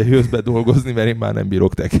ugye jössz be dolgozni, mert én már nem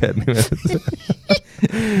bírok tekerni.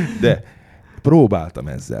 De próbáltam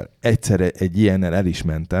ezzel. Egyszerre egy ilyennel el is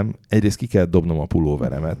mentem. Egyrészt ki kellett dobnom a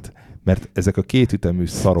pulóveremet, mert ezek a kétütemű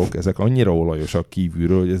szarok, ezek annyira olajosak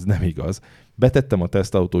kívülről, hogy ez nem igaz. Betettem a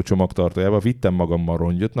tesztautó csomagtartójába, vittem magammal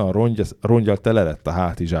rongyot, a rongyal tele lett a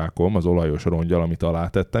hátizsákom, az olajos rongyal, amit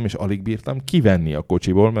alátettem, és alig bírtam kivenni a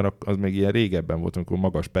kocsiból, mert az még ilyen régebben volt, amikor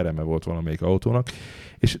magas pereme volt valamelyik autónak,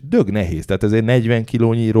 és dög nehéz. Tehát ezért 40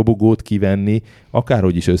 kilónyi robogót kivenni,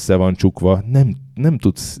 akárhogy is össze van csukva, nem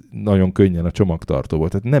tudsz nagyon könnyen a csomagtartóból.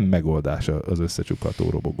 Tehát nem megoldás az összecsukható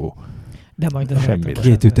robogó. De majd az Semmire.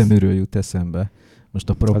 elektromos Két lesz. üteműről jut eszembe. Most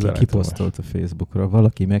a Az Proki elektromos. kiposztolt a Facebookra.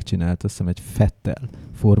 Valaki megcsinált, azt hiszem, egy Fettel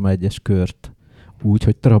Forma 1-es kört úgy,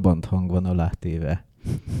 hogy Trabant hang van alátéve.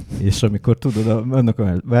 És amikor tudod, vannak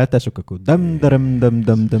a váltások, akkor dem,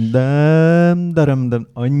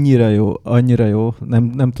 annyira jó.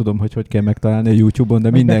 Nem tudom, hogy kell megtalálni a YouTube-on, de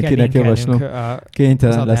Majd be mindenkinek kell javaslom. linkelnünk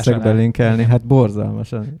Kénytelen az adás leszek alá. belinkelni, hát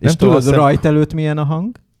borzalmasan. És tudom, tudod, azt rajt előtt milyen a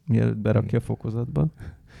hang? Mielőtt berakja a fokozatba.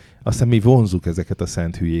 Aztán mi vonzuk ezeket a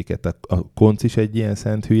szent hülyéket. A Konc is egy ilyen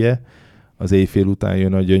szent hülye, az éjfél után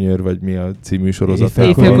jön a gyönyör, vagy mi a című sorozat.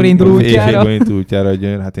 Éjfélkor indul útjára. Éjfélkor indul útjára a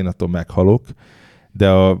gyönyör, hát én attól meghalok. De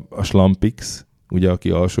a Slampix, ugye, aki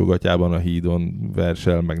alsógatjában a hídon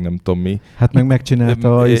versel, meg nem tudom mi. Hát meg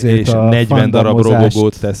megcsinálta és a 40 darab fandamozást.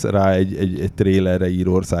 robogót tesz rá egy trélerre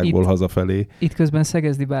Írországból hazafelé. Itt közben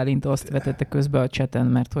Szegezdi Bálint azt vetette közbe a chaten,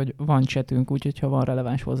 mert hogy van chatünk, úgyhogy ha van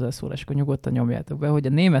releváns hozzászólás, akkor nyugodtan nyomjátok be, hogy a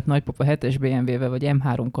német nagypapa 7-es BMW-vel vagy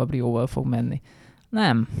M3 kabrióval fog menni.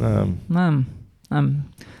 Nem.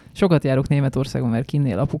 Sokat járok Németországon, mert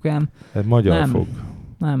kinnél apukám. Ez magyar Nem. fog.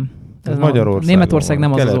 Nem. Ez Magyarországon Németország van.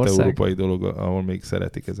 nem az az ország. Kelet-európai dolog, ahol még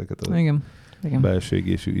szeretik ezeket a Igen.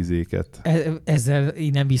 belségésű izéket. Ezzel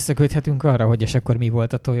innen visszaköthetünk arra, hogy és akkor mi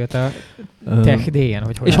volt a Toyota Tech Day-en?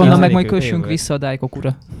 Hogy És hogyan onnan meg kezdték majd ők kössünk jövőt? vissza a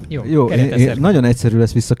Dajkokura. Jó, keretezer. nagyon egyszerű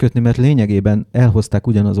lesz visszakötni, mert lényegében elhozták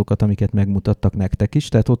ugyanazokat, amiket megmutattak nektek is,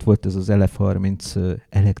 tehát ott volt ez az LF30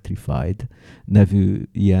 Electrified nevű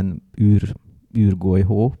ilyen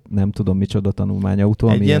űrgolyhó, nem tudom micsoda tanulmányautó.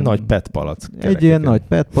 Egy ilyen nagy PET palack. Egy ilyen nagy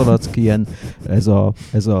PET palack, ilyen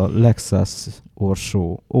ez a Lexus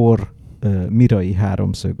Mirai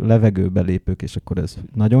háromszög levegőbelépők, és akkor ez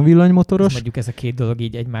nagyon villanymotoros. Mondjuk ez a két dolog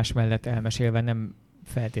így egymás mellett elmesélve nem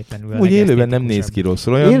feltétlenül. Úgy élőben nem néz ki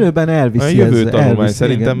rosszul. Élőben elviszi, olyan jövő tanulmány elviszi,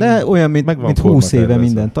 szerintem, igen. De olyan, mint 20 éve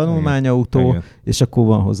minden tanulmányautó, Igen. és akkor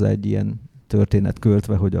van hozzá egy ilyen történet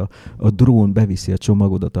költve, hogy a drón beviszi a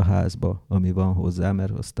csomagodat a házba, ami van hozzá,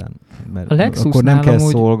 mert A Lexusnál akkor nem kell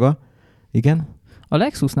amúgy- szolga. Igen? A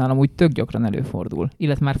Lexusnál amúgy tök gyakran előfordul,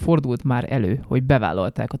 illetve már fordult már elő, hogy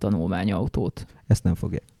bevállalták a tanulmányautót. Ezt nem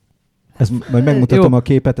fogják. Majd megmutatom a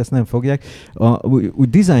képet, ezt nem fogják. Úgy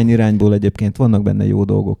design irányból egyébként vannak benne jó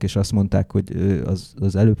dolgok, és azt mondták, hogy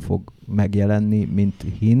az előbb fog megjelenni, mint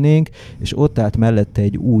hinnénk, és ott állt mellette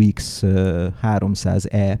egy UX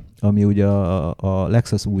 300e, ami ugye a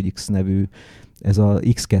Lexus UX nevű, ez a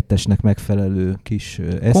X2-esnek megfelelő kis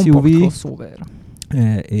SUV. Compact crossover.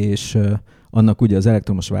 És annak ugye az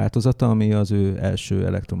elektromos változata, ami az ő első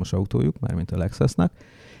elektromos autójuk, mármint a Lexusnak,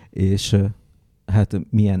 és hát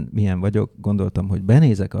milyen vagyok, gondoltam, hogy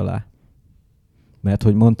benézek alá, mert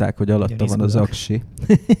hogy mondták, hogy alatta van az aksi.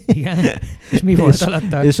 Igen, és mi volt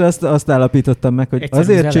alatta? És azt állapítottam meg, hogy Egyszerű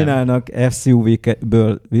azért üzem. csinálnak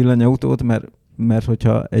SUV-ből villanyautót, mert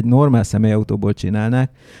hogyha egy normál személyautóból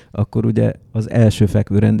csinálnák, akkor ugye az első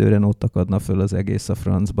fekvő rendőren ott akadna föl az egész a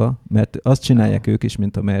francba, mert azt csinálják ők is,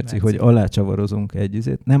 mint a Merci, hogy alácsavarozunk egy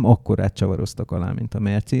izét. Nem akkorát csavaroztak alá, mint a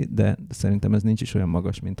Merci, de szerintem ez nincs is olyan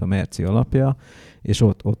magas, mint a Merci alapja, és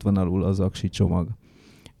ott van alul az aksi csomag,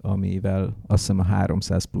 amivel azt hiszem a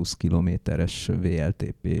 300 plusz kilométeres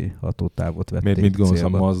VLTP hatótávot vették Mit gondolsz,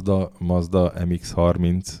 célba. a Mazda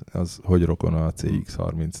MX-30, az hogy rokona a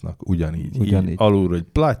CX-30-nak? Ugyanígy. Alul, hogy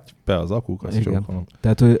platty, be az akuk, azt Igen. rokonom.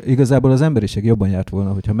 Tehát hogy igazából az emberiség jobban járt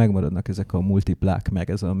volna, hogyha megmaradnak ezek a multiplák, meg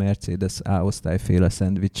ez a Mercedes A-osztályféle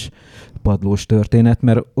szendvics padlós történet,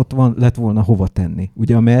 mert ott lett volna hova tenni.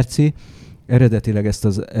 Ugye a Merci eredetileg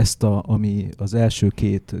ami az első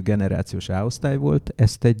 2 generációs A-osztály volt,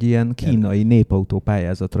 ezt egy ilyen kínai népautó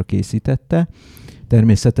pályázatra készítette.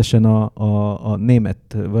 Természetesen a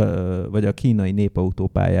német vagy a kínai népautó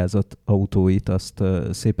pályázat autóit azt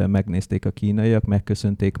szépen megnézték a kínaiak,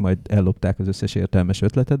 megköszönték, majd ellopták az összes értelmes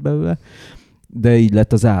ötletet belőle, de így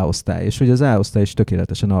lett az A-osztály. És hogy az A-osztály is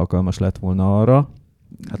tökéletesen alkalmas lett volna arra.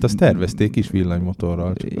 Hát azt tervezték is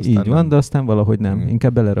villanymotorral. Csak Így van, de aztán valahogy nem.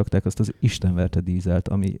 Inkább belerakták azt az istenverte dízelt,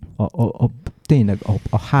 ami tényleg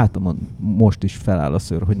a hátamon most is feláll a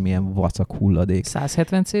szőr, hogy milyen vacak hulladék.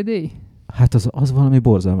 170 CDI? Hát az valami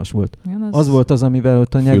borzalmas volt. Igen, az volt az, amivel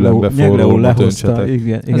ott a Fülembe Nyegleo forró lehozta. töntsetek.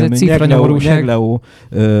 Igen, egy cifra nyomorúság. Nyegleo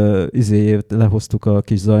lehoztuk a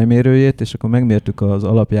kis zajmérőjét, és akkor megmértük az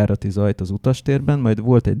alapjárati zajt az utastérben, majd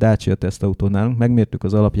volt egy Dacia tesztautó nálunk, megmértük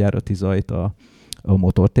az alapjárati zajt a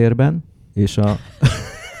motortérben, és a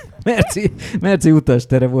Merci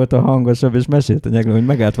utastere volt a hangosabb, és mesélte Nyegleo, hogy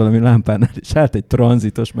megállt valami lámpánál, és állt egy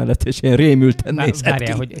tranzitos mellett, és ilyen rémülten nézett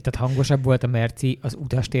Várjál, ki. hogy tehát hangosabb volt a Merci az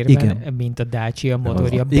utastérben, Igen. mint a Dacia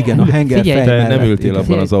motorja. Igen, a henger Figyelj, fej Te nem mellett, ültél igen.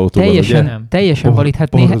 abban az autóban, ugye? Teljesen valid. Hát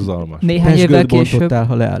Borzalmas. néhány évvel Pezsgőt később bontottál,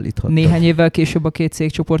 ha leállíthattad. Néhány évvel később a 2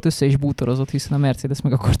 cégcsoport össze is bútorozott, hiszen a Mercedes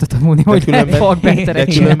meg akarta tanulni, hogy különben- fog De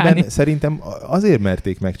beteret különben csinálni. szerintem azért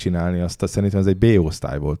merték megcsinálni azt, szerintem ez egy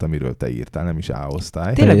B-osztály volt, amiről te írtál, nem is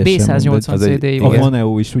A-osztály. Tényleg Teljesen B180 mindegy. Az egy- CDI A volt.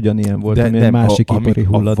 Vaneo is ugyanilyen volt, De ami egy nem, másik ipari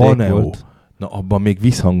hulladék Vaneo, volt. na abban még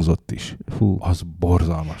visszhangzott is. Fú. Az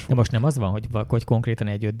borzalmas De volt. most nem az van, hogy konkrétan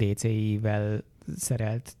egy 5 DCI-vel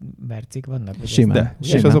szerelt Mercik vannak? Vagy Simán. ez nem?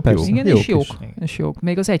 És azok persze. Igen, Jók és jók. is. És jók.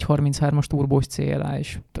 Még az 1.33-as turbós CLA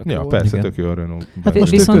is tök Ja, jó. persze, Igen. tök jó a Renault. Hát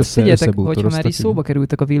Most viszont ők figyeljetek, hogyha összebútoroztak, már is szóba igen.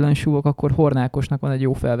 kerültek a villanysúlyok, akkor Hornákosnak van egy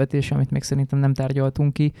jó felvetés, amit még szerintem nem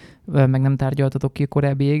tárgyaltunk ki, meg nem tárgyaltatok ki a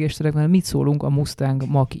korábbi égésterekben. Mit szólunk a Mustang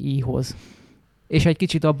Mach-E-hoz? És egy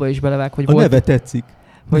kicsit abba is belevág, hogy A volt... neve tetszik.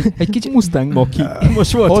 Hogy egy kicsit... Mustang Mach-E.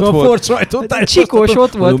 Most volt Ott a volt. Ford sajtótájékoztató. Csikós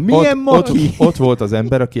ott volt. Milyen Mach-E? Ott volt az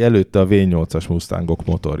ember, aki előtte a V8-as Mustangok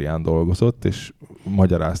motorján dolgozott, és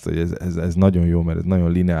magyarázta, hogy ez nagyon jó, mert ez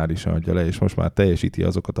nagyon lineárisan adja le, és most már teljesíti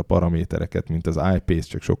azokat a paramétereket, mint az iPace,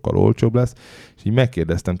 csak sokkal olcsóbb lesz. És így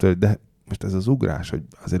megkérdeztem tőle, de most ez az ugrás, hogy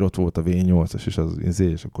azért ott volt a V8-as,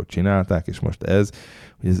 és akkor csinálták, és most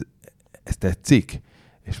hogy ez tetszik?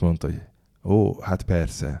 És mondta, hogy hát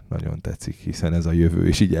persze, nagyon tetszik, hiszen ez a jövő,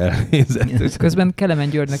 és így elnézett. Közben Kelemen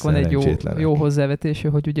Györgynek van egy Szerencsétlenek. jó hozzávetése,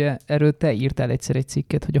 hogy ugye erről te írtál egyszer egy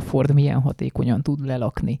cikket, hogy a Ford milyen hatékonyan tud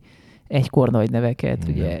lelakni egykor nagy neveket,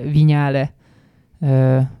 ugye Vinyale,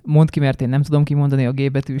 mondd ki, mert én nem tudom kimondani a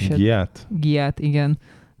G betűset. Giát, igen.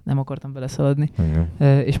 Nem akartam beleszaladni.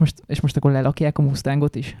 És most akkor lelakják a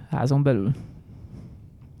Mustangot is házon belül?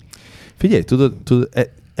 Figyelj, tudod,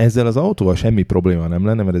 ezzel az autóval semmi probléma nem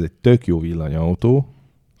lenne, mert ez egy tök jó villanyautó,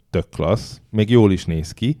 tök klassz, még jól is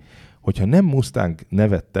néz ki. Hogyha nem Mustang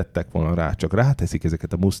nevet tettek volna rá, csak ráteszik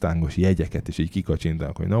ezeket a Mustangos jegyeket, és így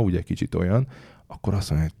kikacsintanak, hogy na ugye kicsit olyan, akkor azt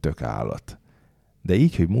mondja, hogy tök állat. De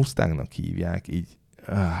így, hogy Mustangnak hívják, így,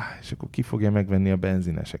 és akkor ki fogja megvenni a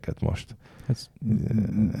benzineseket most?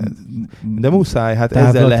 De muszáj, hát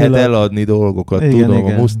ezzel lehet eladni dolgokat, igen, tudom,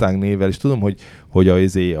 igen. A Mustang névvel, és tudom, hogy a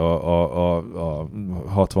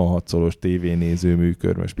 66-szoros tévénéző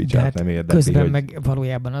műkörmös picsát nem érdekli. Közben meg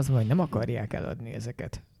valójában az van, hogy nem akarják eladni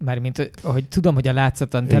ezeket. Mármint, hogy tudom, hogy a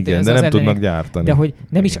látszatlan... Igen, tehát de nem tudnak gyártani. De hogy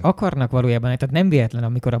nem is akarnak valójában, tehát nem véletlen,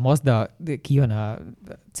 amikor a Mazda kijön a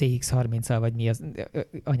CX-30-al, vagy mi az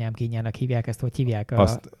anyám kínjának hívják ezt, hogy hívják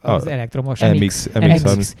az elektromos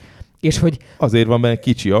MX-30. És hogy azért van benne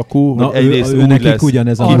kicsi akku, hogy egyrészt úgy nekik lesz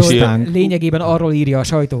ugyanez a Mustang. Lényegében arról írja a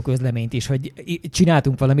sajtóközleményt is, hogy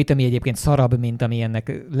csináltunk valamit, ami egyébként szarabb, mint ami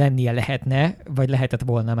ennek lennie lehetne, vagy lehetett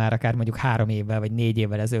volna már akár mondjuk 3 évvel, vagy 4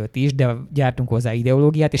 évvel ezelőtt is, de gyártunk hozzá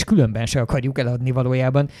ideológiát, és különben se akarjuk eladni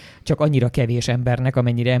valójában, csak annyira kevés embernek,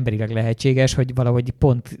 amennyire emberileg lehetséges, hogy valahogy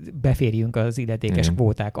pont beférjünk az illetékes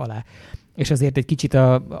kvóták alá. És azért egy kicsit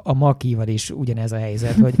a Maki-val is ugyanez a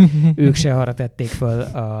helyzet, hogy ők se arra tették föl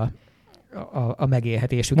a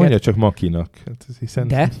megélhetésüket. Mondja csak Makinak. Hiszen...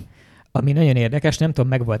 De, ami nagyon érdekes, nem tudom,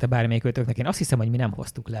 megvolt-e bármelyikőtöknek, én azt hiszem, hogy mi nem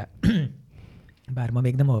hoztuk le. Bár ma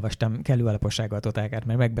még nem olvastam kellő alapossággal a totálkát,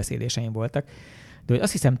 mert megbeszéléseim voltak. De hogy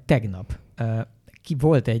azt hiszem tegnap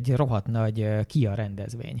volt egy rohadt nagy Kia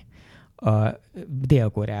rendezvény a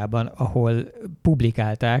Dél-Koreában, ahol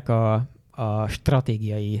publikálták a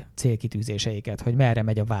stratégiai célkitűzéseiket, hogy merre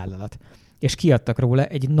megy a vállalat. És kiadtak róla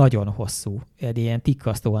egy nagyon hosszú, egy ilyen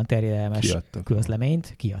tikkasztóan terjedelmes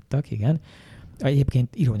közleményt. Kiadtak, igen.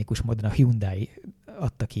 Egyébként ironikus módon a Hyundai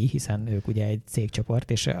adta ki, hiszen ők ugye egy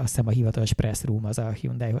cégcsoport, és azt hiszem a hivatalos press room az a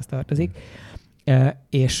Hyundaihoz tartozik.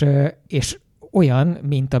 És olyan,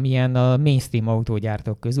 mint amilyen a mainstream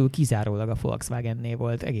autógyártók közül kizárólag a Volkswagennél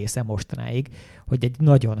volt egészen mostanáig, hogy egy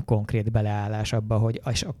nagyon konkrét beleállás abba, hogy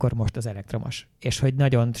és akkor most az elektromos. És hogy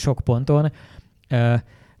nagyon sok ponton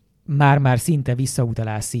már szinte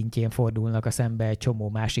visszautalás szintjén fordulnak a szembe egy csomó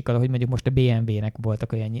másikkal, hogy mondjuk most a BMW-nek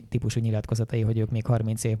voltak olyan típusú nyilatkozatai, hogy ők még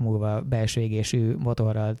 30 év múlva belső égésű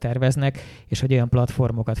motorral terveznek, és hogy olyan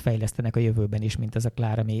platformokat fejlesztenek a jövőben is, mint ez a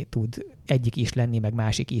Klár, ami tud egyik is lenni, meg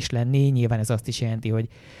másik is lenni. Nyilván ez azt is jelenti,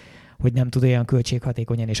 hogy nem tud olyan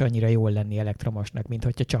költséghatékonyan és annyira jól lenni elektromosnak, mint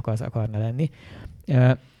hogyha csak az akarna lenni.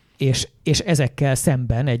 És ezekkel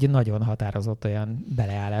szemben egy nagyon határozott olyan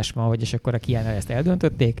beleállás van, hogy és akkor a Kia-nál ezt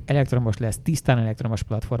eldöntötték, elektromos lesz, tisztán elektromos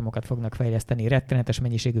platformokat fognak fejleszteni, rettenetes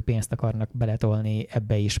mennyiségű pénzt akarnak beletolni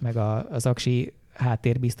ebbe is, meg az aksi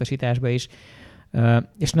háttérbiztosításba is,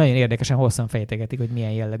 és nagyon érdekesen hosszan fejtegetik, hogy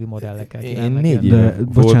milyen jellegű modellekkel kívánnak. Én 4 éve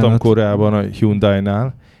voltam korábban a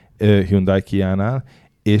Hyundai Kia-nál,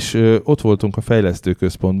 és ott voltunk a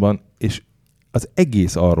fejlesztőközpontban, és az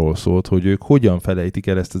egész arról szólt, hogy ők hogyan felejtik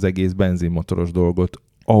el ezt az egész benzinmotoros dolgot,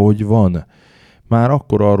 ahogy van. Már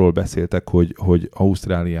akkor arról beszéltek, hogy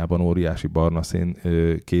Ausztráliában óriási barnaszén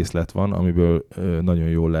készlet van, amiből nagyon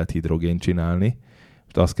jól lehet hidrogént csinálni.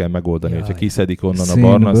 Azt kell megoldani, hogyha kiszedik onnan a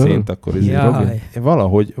barnaszént, akkor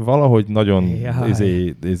valahogy nagyon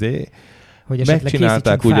hogy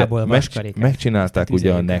megcsinálták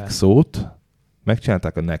ugye a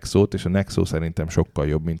Nexót, és a Nexo szerintem sokkal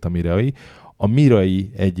jobb, mint a Mirai. A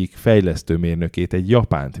Mirai egyik fejlesztőmérnökét, egy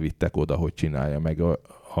japánt vittek oda, hogy csinálja meg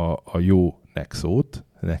a jó Nexót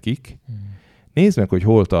nekik. Nézd meg, hogy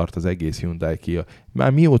hol tart az egész Hyundai Kia.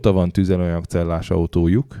 Már mióta van tüzelőanyagcellás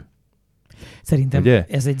autójuk? Szerintem ugye?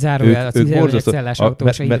 Ez egy zárójel, a tüzelőanyagcellás autó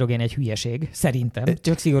és a hidrogén egy hülyeség. Szerintem,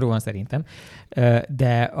 csak szigorúan szerintem.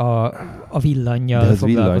 De a villannyal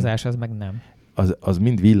foglalkozás az meg nem. Az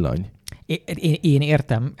mind villany. Én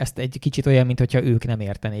értem, ezt egy kicsit olyan, mintha ők nem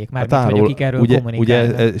értenék. Mármint, hogy akik erről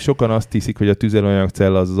kommunikálnak. Ugye sokan azt hiszik, hogy a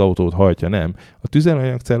tüzelőanyagcella az autót hajtja, nem. A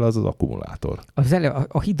tüzelőanyagcella az akkumulátor.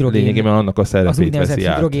 A hidrogén, lényegében annak a szerepét veszi át. Az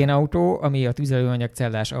úgynevezett hidrogénautó, ami a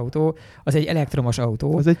tüzelőanyagcellás autó, az egy elektromos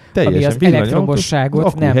autó, az egy ami az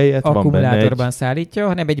elektromosságot nem akkumulátorban szállítja,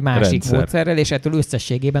 hanem egy másik módszerrel, és ettől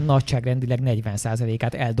összességében nagyságrendileg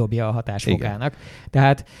 40%-át eldobja a hatásfokának.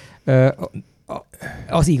 Tehát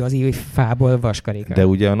az igazi fából vaskarika. De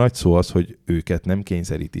ugye a nagy szó az, hogy őket nem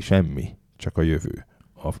kényszeríti semmi, csak a jövő.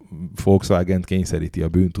 A Volkswagen kényszeríti a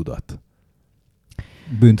bűntudat.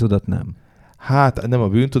 Bűntudat nem. Hát nem a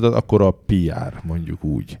bűntudat, akkor a PR, mondjuk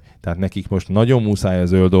úgy. Tehát nekik most nagyon muszáj a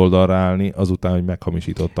zöld oldalra állni, azután, hogy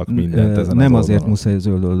meghamisítottak mindent ezen nem az azért oldalon. muszáj a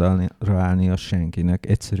zöld oldalra állni a senkinek,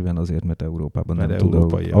 egyszerűen azért, mert Európában nem tud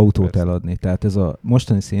autót eladni. Tehát ez a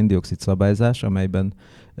mostani széndioxid szabályzás, amelyben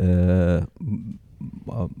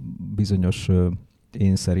a bizonyos,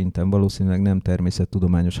 én szerintem valószínűleg nem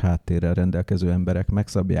természettudományos háttérrel rendelkező emberek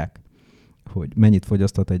megszabják, hogy mennyit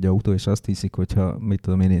fogyaszthat egy autó, és azt hiszik, hogyha, mit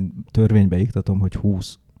tudom én törvénybe iktatom, hogy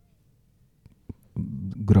 20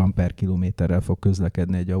 gram per kilométerrel fog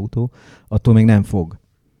közlekedni egy autó, attól még nem fog.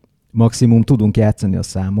 maximum tudunk játszani a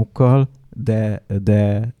számokkal,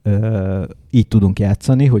 de így tudunk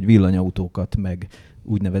játszani, hogy villanyautókat meg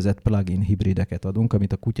úgynevezett plug-in hibrideket adunk,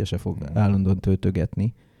 amit a kutya se fog állandóan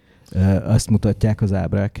töltögetni. Azt mutatják az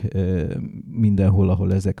ábrák mindenhol,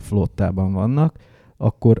 ahol ezek flottában vannak,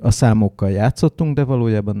 akkor a számokkal játszottunk, de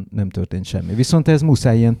valójában nem történt semmi. Viszont ez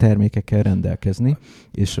muszáj ilyen termékekkel rendelkezni,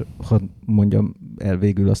 és ha mondjam el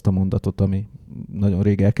végül azt a mondatot, ami nagyon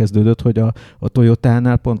rég elkezdődött, hogy a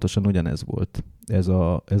Toyotánál pontosan ugyanez volt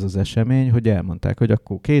ez az esemény, hogy elmondták, hogy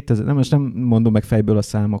akkor 2000, most nem mondom meg fejből a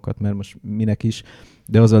számokat, mert most minek is,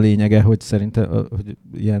 de az a lényege, hogy szerintem hogy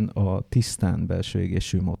ilyen a tisztán belső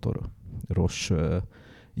égésű motoros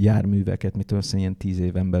járműveket, mitől ilyen 10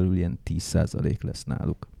 éven belül ilyen 10% lesz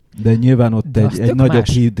náluk. De nyilván ott egy nagyobb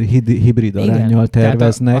hibrid aránnyal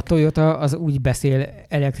terveznek. A Toyota az úgy beszél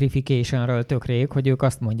electrificationről tök rég, hogy ők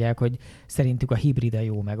azt mondják, hogy szerintük a hibrid a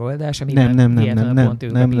jó megoldás. Nem.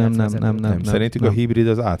 Szerintük a hibrid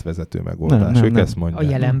az átvezető megoldás. Ők ezt mondják. A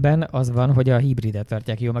jelenben az van, hogy a hibridet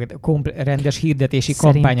tartják jó, meg rendes hirdetési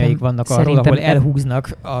kampányaik vannak arról, ahol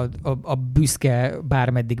elhúznak a büszke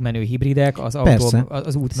bármeddig menő hibridek az autó,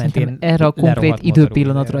 az út mentén. Erre a konkrét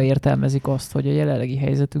időpillanatra értelmezik azt, hogy a jelenlegi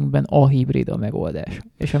helyzetünk a hibrid a megoldás.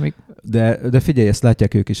 És de figyelj, ezt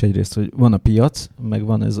látják ők is egyrészt, hogy van a piac, meg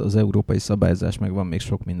van ez az európai szabályzás, meg van még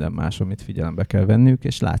sok minden más, amit figyelembe kell venniük,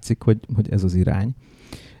 és látszik, hogy ez az irány.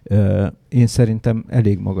 Én szerintem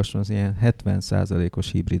elég magas az ilyen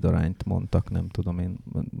 70%-os hibrid arányt mondtak, nem tudom, én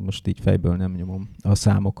most így fejből nem nyomom a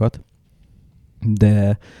számokat,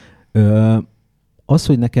 de az,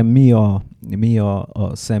 hogy nekem mi a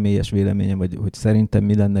személyes véleményem, vagy hogy szerintem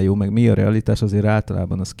mi lenne jó, meg mi a realitás, azért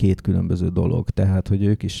általában az két különböző dolog. Tehát, hogy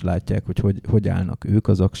ők is látják, hogy állnak ők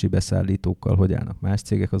az aksi beszállítókkal, hogy állnak más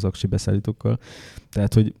cégek az aksi beszállítókkal.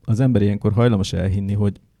 Tehát, hogy az ember ilyenkor hajlamos elhinni,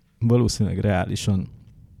 hogy valószínűleg reálisan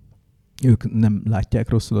ők nem látják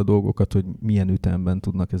rosszul a dolgokat, hogy milyen ütemben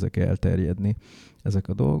tudnak ezek elterjedni, ezek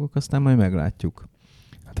a dolgok, aztán majd meglátjuk.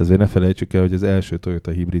 Hát azért ne felejtsük el, hogy az első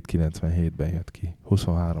Toyota hibrid 97-ben jött ki.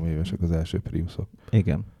 23 évesek az első Priusok.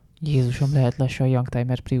 Igen. Jézusom, lehet lassan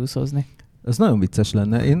Youngtimer Priusozni. Ez nagyon vicces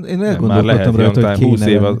lenne. Én elgondolkodtam rajta, hogy kéne 20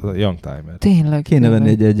 év a Youngtimer. Tényleg. Kéne venni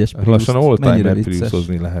egy egyes Priust. Lassan oldtimer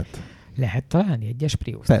Priusozni lehet. Lehet találni egyes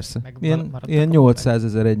Priust? Persze. Ilyen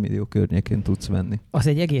 800 000 1 millió környékén tudsz venni. Az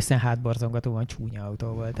egy egészen hátborzongatóan csúnya autó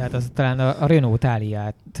volt. Tehát az talán a Renault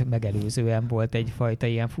Taliát megelőzően volt egyfajta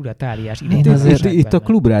ilyen fura táliás identitás. Itt a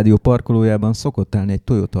Klubrádió parkolójában szokott állni egy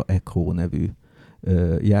Toyota Echo nevű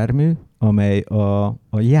jármű, amely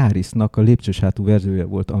a Yarisnak a lépcsős hátú verziója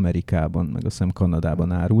volt Amerikában, meg azt hiszem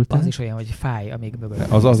Kanadában árult. Az is olyan, hogy fáj, amíg mögött.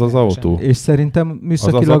 Az autó. És szerintem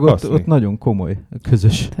műszakilag ott nagyon komoly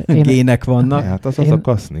közös gének vannak. Hát az a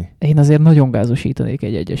kaszni. Én azért nagyon gázosítanék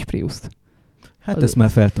egy egyes Priust. Hát ezt már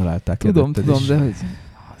feltalálták. Tudom, de hogy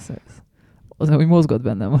az, hogy mozgat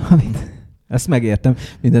bennem valamit. Ezt megértem.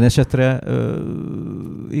 Minden esetre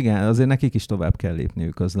igen, azért nekik is tovább kell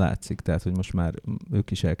lépniük, az látszik. Tehát, hogy most már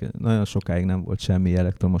ők is nagyon sokáig nem volt semmi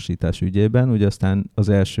elektromosítás ügyében. Ugye aztán az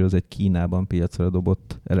első az egy Kínában piacra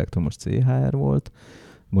dobott elektromos CHR volt.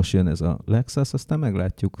 Most jön ez a Lexus, aztán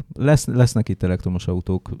meglátjuk. Lesznek itt elektromos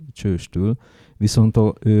autók csőstül, viszont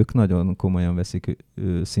ők nagyon komolyan veszik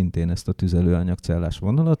szintén ezt a tüzelőanyagcellás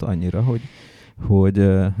vonalat, annyira, hogy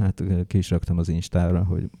hát ki is raktam az Instára,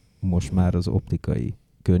 hogy most már az optikai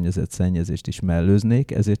környezetszennyezést is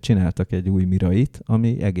mellőznék, ezért csináltak egy új Mirait,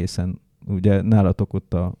 ami egészen, ugye nálatok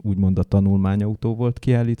ott úgymond a tanulmányautó volt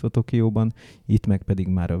kiállítva Tokióban, itt meg pedig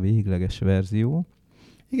már a végleges verzió.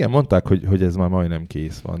 Igen, mondták, hogy ez már majdnem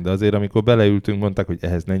kész van, de azért amikor beleültünk, mondták, hogy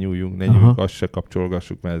ehhez ne nyúljunk, azt se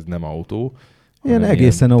kapcsolgassuk, mert ez nem autó. Ilyen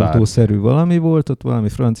egészen autószerű valami volt, ott valami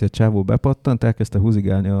francia csávó bepattant, elkezdte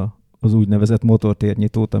húzigálni az úgynevezett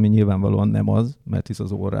motortérnyitót, ami nyilvánvalóan nem az, mert hisz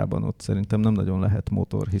az orrában ott szerintem nem nagyon lehet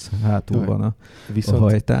motor, hisz hátul van a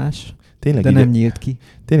hajtás, de nem nyílt ki.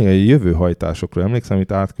 Tényleg a jövő hajtásokról emlékszem,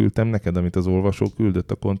 amit átküldtem neked, amit az olvasó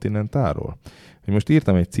küldött a Continentáról? Hogy most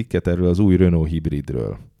írtam egy cikket erről az új Renault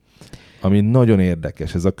hibridről, ami nagyon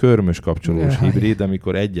érdekes. Ez a körmös kapcsolós hibrid,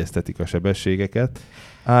 amikor egyeztetik a sebességeket,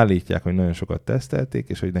 állítják, hogy nagyon sokat tesztelték,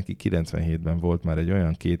 és hogy neki 97-ben volt már egy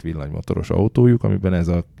olyan 2 villanymotoros autójuk, amiben ez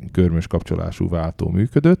a körmös kapcsolású váltó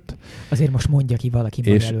működött. Azért most mondja ki valaki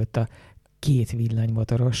maga előtt a 2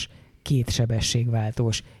 villanymotoros, 2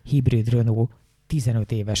 sebességváltós hibrid Renault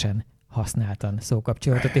 15 évesen használtan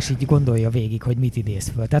szókapcsolatot, és így gondolja végig, hogy mit idéz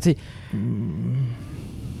föl. Tehát, hogy...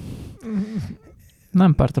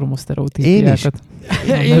 Nem pártolom a sztereotípiákat.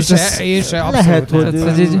 Én se abszolút. Lehet,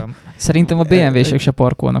 hogy... Szerintem a BMW-sek se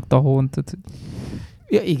parkolnak tahón.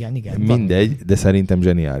 Ja, igen. Mindegy, de szerintem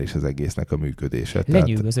zseniális az egésznek a működése.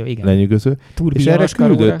 Lenyűgöző, igen. Lenyűgöző. És erre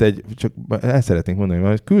küldött csak el szeretnénk mondani,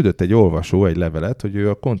 hogy küldött egy olvasó egy levelet, hogy ő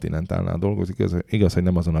a Continentalnál dolgozik, igaz, hogy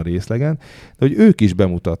nem azon a részlegen, de hogy ők is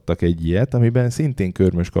bemutattak egy ilyet, amiben szintén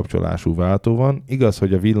körmös kapcsolású váltó van. Igaz,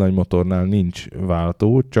 hogy a villanymotornál nincs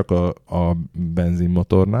váltó, csak a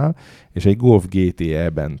benzinmotornál, és egy Golf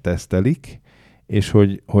GTE-ben tesztelik, és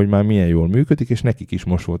hogy már milyen jól működik, és nekik is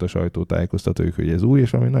most volt a sajtótájékoztatójuk, hogy ez új,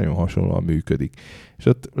 és ami nagyon hasonlóan működik. És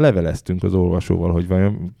ott leveleztünk az olvasóval, hogy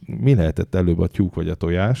vajon mi lehetett előbb, a tyúk vagy a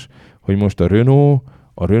tojás, hogy most a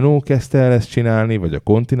Renault kezdte el ezt csinálni, vagy a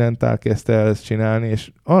Continental kezdte el ezt csinálni,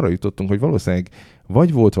 és arra jutottunk, hogy valószínűleg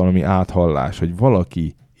vagy volt valami áthallás, hogy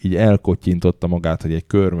valaki így elkottyintotta magát, hogy egy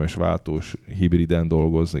körmös váltós hibriden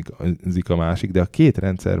dolgozik a másik, de a két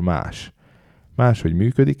rendszer máshogy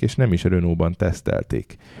működik, és nem is a Renault-ban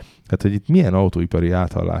tesztelték. Tehát, hogy itt milyen autóipari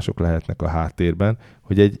áthallások lehetnek a háttérben,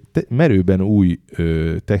 hogy egy merőben új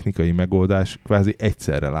technikai megoldás kvázi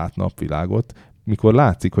egyszerre lát napvilágot, mikor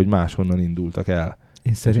látszik, hogy máshonnan indultak el.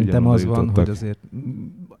 Én szerintem az van, hogy azért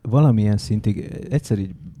valamilyen szintig egyszer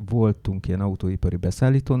így voltunk ilyen autóipari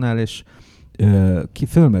beszállítónál, és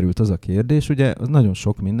fölmerült az a kérdés, ugye az nagyon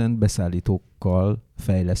sok mindent beszállítókkal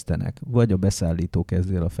fejlesztenek. Vagy a beszállító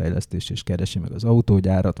kezdi el a fejlesztést és keresi meg az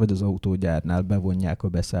autógyárat, vagy az autógyárnál bevonják a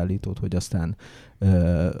beszállítót, hogy aztán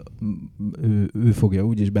ő fogja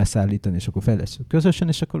úgyis beszállítani, és akkor fejlesztjük közösen,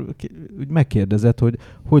 és akkor úgy megkérdezett,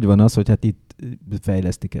 hogy van az, hogy hát itt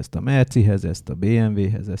fejlesztik ezt a Mercihez, ezt a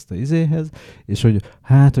BMW-hez, ezt a izéhez, és hogy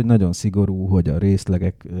hogy nagyon szigorú, hogy a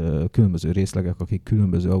részlegek, különböző részlegek, akik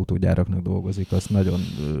különböző autógyáraknak dolgozik, azt nagyon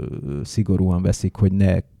szigorúan veszik, hogy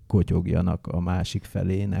ne kotyogjanak a másik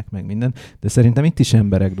felének, meg minden. De szerintem itt is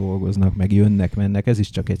emberek dolgoznak, meg jönnek, mennek, ez is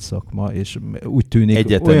csak egy szakma, és úgy tűnik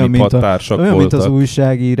egyetemi olyan, mint az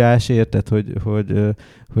újságírás, érted, hogy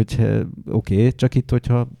oké, csak itt,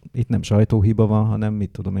 hogyha itt nem sajtóhiba van, hanem mit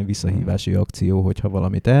tudom én, visszahívási akció, hogyha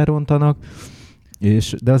valamit elrontanak,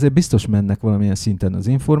 de azért biztos mennek valamilyen szinten az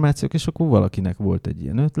információk, és akkor valakinek volt egy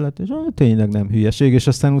ilyen ötlet, és tényleg nem hülyeség, és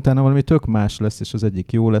aztán utána valami tök más lesz, és az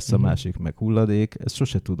egyik jó lesz, a másik meg hulladék. Ezt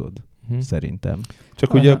sose tudod, szerintem.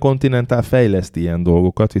 Csak ugye a Continental fejleszt ilyen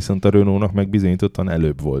dolgokat, viszont a Renault-nak meg bizonyítottan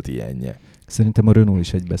előbb volt ilyenje. Szerintem a Renault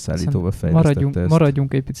is egy beszállítóval fejlesztette ezt.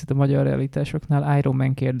 Maradjunk egy picit a magyar realitásoknál. Iron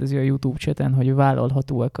Man kérdezi a YouTube chaten, hogy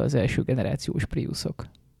vállalhatóak az első generációs Priusok.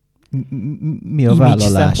 Mi a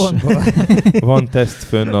vállalás? Van teszt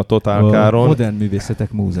fönn a Totálkáron. A Modern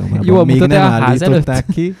Művészetek Múzeumában. Jól még nem állították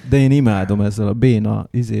előtt ki, de én imádom ezzel a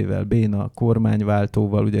béna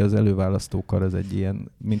kormányváltóval, ugye az előválasztókar ez egy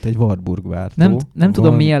ilyen, mint egy Warburg váltó. Nem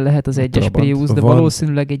tudom, milyen lehet az egyes Prius, de van,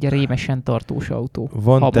 valószínűleg egy rémesen tartós autó.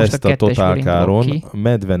 Van teszt a Totálkáron,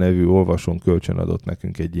 Medve nevű olvasón kölcsönadott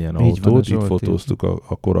nekünk egy ilyen autót, itt fotóztuk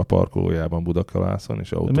a Kora parkolójában Budakalászon,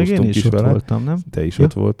 és autóztunk is vele. Voltam, nem? Te is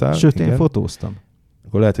ott voltál. Sőt, én fotóztam.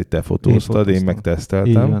 Akkor lehet, hogy te fotóztad, én meg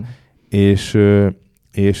teszteltem.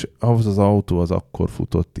 És ahhoz az autó az akkor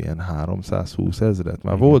futott ilyen 320 000.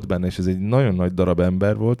 Már volt benne, és ez egy nagyon nagy darab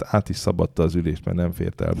ember volt, át is szabadta az ülést, mert nem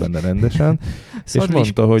fért el benne rendesen. És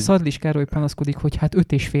mondta, hogy... Szadlis Károly panaszkodik, hogy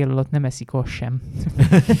 5,5 alatt nem eszik az sem.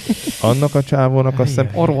 Annak a csávónak azt hiszem,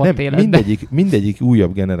 mindegyik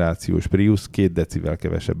újabb generációs Prius 2 decivel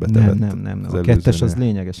kevesebbet evett. Nem. A 2-es az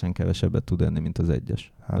lényegesen kevesebbet tud enni, mint az 1-es.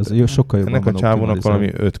 Az sokkal jobban ennek a csávónak valami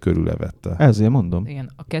 5 körül evette. Ezért mondom. Igen,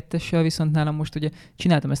 a 2-essel viszont nálam most ugye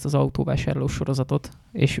csináltam ezt az autóvásárló sorozatot,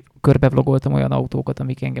 és körbevlogoltam olyan autókat,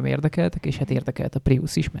 amik engem érdekeltek, és hát érdekelt a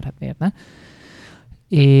Prius is, mert hát miért ne.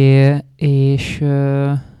 És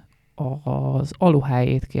az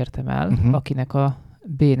Aluhájét kértem el, akinek a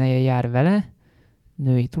B-neje jár vele,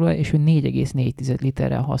 női tulaj, és ő 4,4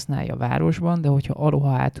 literrel használja a városban, de hogyha Aloha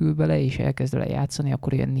átül bele és elkezd vele játszani,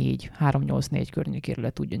 akkor ilyen 3,8-4 környékére le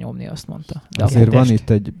tudja nyomni, azt mondta. De azért van itt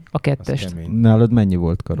egy... A 2-est. Nálad mennyi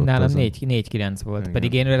volt karott? Nálam 4,9 volt. Igen.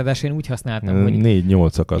 Pedig én ráadásul úgy használtam, hogy...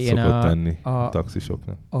 4,8-akat szokott tenni a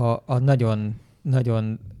taxisoknak. A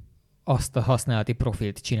nagyon azt a használati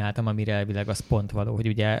profilt csináltam, amire elvileg az pont való, hogy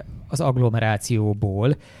ugye az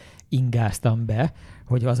agglomerációból ingáztam be,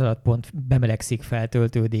 hogy az alatt pont bemelegszik,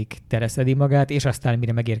 feltöltődik, tereszedi magát, és aztán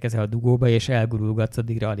mire megérkezel a dugóba, és elgurulgatsz,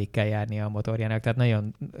 addigra alig kell járnia a motorjának. Tehát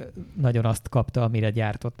nagyon, nagyon azt kapta, amire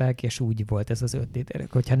gyártották, és úgy volt ez az 5 liter.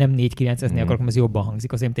 Hogyha nem 4,9-ezni akarok, az jobban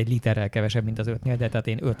hangzik, azért mint egy literrel kevesebb, mint az 5-nél, de tehát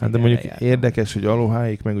én 5 literrel de mondjuk jártam. Érdekes, hogy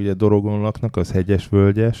Aluháik meg ugye Dorogon laknak, az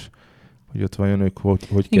hegyes-völgyes, hogy ott vajon ők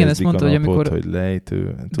hogy igen, kezdik mondta, a napot, hogy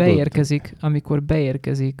lejtő. Amikor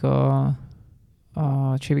beérkezik a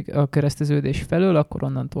kereszteződés felől, akkor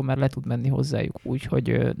onnantól már le tud menni hozzájuk úgy,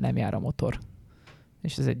 hogy nem jár a motor.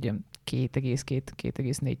 és ez egy ilyen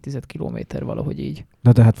 2,4 kilométer valahogy így.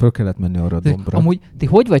 Na de hát föl kellett menni arra a dombra. Amúgy ti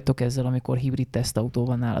hogy vagytok ezzel, amikor hibrid tesztautó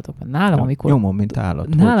van nálatok? Nálam, amikor... Nyomom, mint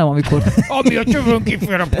állat. Nálam, amikor... Ami a csövön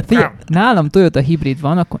kifér a pukám! Nálam Toyota hibrid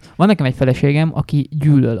van, akkor van nekem egy feleségem, aki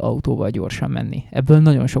gyűlöl autóval gyorsan menni. Ebből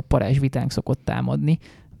nagyon sok parázsvitánk szokott támadni.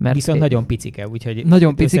 Mert Viszont nagyon picike, úgyhogy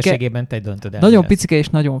nagyon picike, összességében te döntöd el. nagyon picike és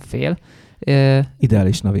nagyon fél.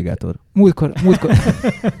 Ideális navigátor.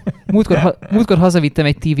 Múltkor hazavittem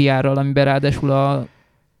egy TVR-ral, amiben ráadásul a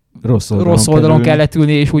Rossz oldalon kellett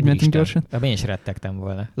ülni, és úgy mentünk gyorsan. De én is rettegtem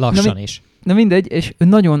volna. Lassan is. Na mindegy, és ő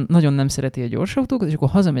nagyon, nagyon nem szereti a gyors autókat, és akkor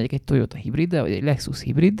hazamegyek egy Toyota hibriddel, vagy egy Lexus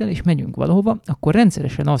hibriddel, és megyünk valahova, akkor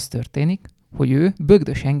rendszeresen az történik, hogy ő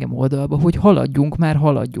bögdös engem oldalba, hogy haladjunk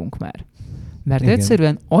már. Mert igen.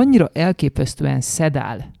 Egyszerűen annyira elképesztően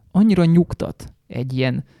szedál, annyira nyugtat egy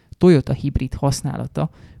ilyen Toyota hibrid használata,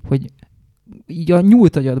 hogy így a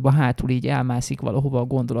nyúltagyadba hátul így elmászik valahova a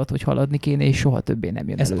gondolat, hogy haladni kéne, és soha többé nem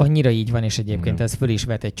jön Ez elő. annyira így van, és egyébként ez föl is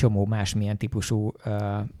vet egy csomó másmilyen típusú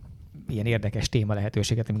ilyen érdekes téma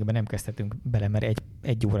lehetőséget, amikben nem kezdhetünk bele, mert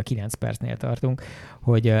 1 óra 9 percnél tartunk,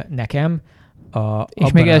 hogy nekem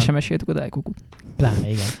és még el sem meséltük a Daikokut. Pláne,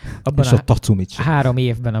 igen. Abban és a Tatsumit sem. 3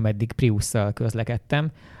 évben, ameddig Priusszal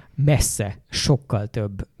közlekedtem, messze sokkal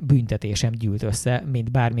több büntetésem gyűlt össze,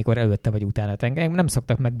 mint bármikor előtte vagy utána. Engem nem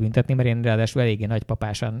szoktak megbüntetni, mert én ráadásul eléggé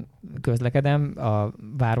nagypapásan közlekedem a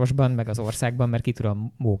városban, meg az országban, mert ki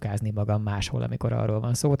tudom mókázni magam máshol, amikor arról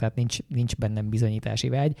van szó, tehát nincs bennem bizonyítási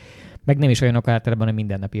vágy. Meg nem is olyanok általában a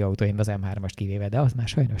mindennapi autóim, az M3-ast kivéve, de az már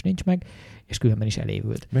sajnos nincs meg, és különben is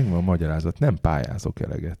elévült. Megvan a magyarázat, nem pályázok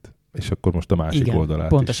eleget. És akkor most a másik igen, oldalát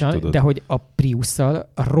pontosan, is tudod. De hogy a Priusszal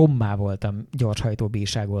rommá voltam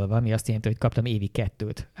gyorshajtóbírságolva, ami azt jelenti, hogy kaptam évi 2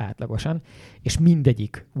 átlagosan, és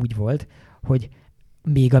mindegyik úgy volt, hogy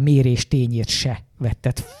még a mérés tényét se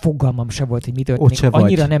vettet, fogalmam se volt, hogy mi történik.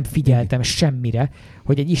 Annyira nem figyeltem semmire,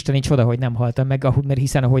 hogy egy isteni csoda, hogy nem haltam meg, mert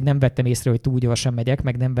hiszen ahogy nem vettem észre, hogy túl gyorsan megyek,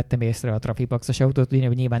 meg nem vettem észre a trafipaxos autót,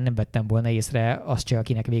 hogy nyilván nem vettem volna észre azt se,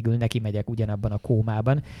 akinek végül neki megyek ugyanabban a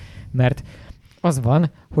kómában, mert az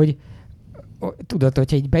van, hogy tudod,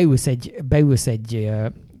 hogyha így beülsz egy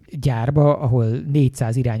gyárba, ahol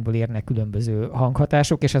 400 irányból érnek különböző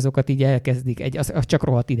hanghatások, és azokat így elkezdik, az csak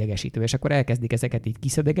rohadt idegesítő, és akkor elkezdik ezeket így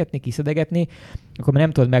kiszedegetni, akkor már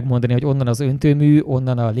nem tudod megmondani, hogy onnan az öntőmű,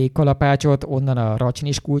 onnan a légkalapácsot, onnan a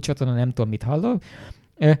racsnis kulcsot, onnan nem tudom, mit hallom.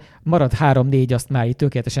 Marad 3-4, azt már így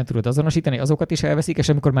tökéletesen tudod azonosítani, azokat is elveszik, és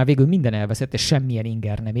amikor már végül minden elveszett, és semmilyen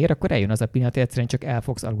inger nem ér, akkor eljön az a pillanat, hogy egyszerűen csak el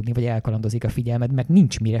fogsz aludni, vagy elkalandozik a figyelmed, mert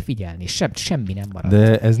nincs mire figyelni, semmi nem marad.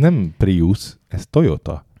 De ez nem Prius, ez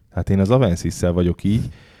Toyota. Hát én az Avensis-szel vagyok így,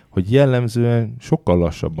 hogy jellemzően sokkal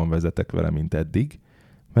lassabban vezetek vele, mint eddig,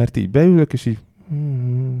 mert így beülök, és így...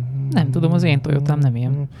 Nem tudom, az én Toyotám nem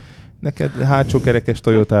ilyen. Neked hátsó kerekes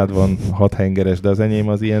Toyotád van, 6 hengeres, de az enyém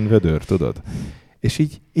az ilyen vödör, tudod? És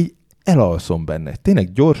így elalszom benne.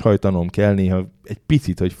 Tényleg gyors hajtanom kell néha egy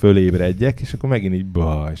picit, hogy fölébredjek, és akkor megint így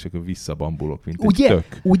és akkor visszabambulok, mint egy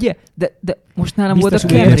tök. Ugye? De most nálam biztos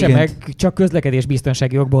volt a értse meg, csak közlekedés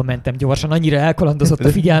biztonsági jogból mentem gyorsan, annyira elkalandozott a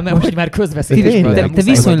figyelmem, hogy már közveszélyesben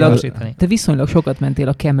te viszonylag sokat mentél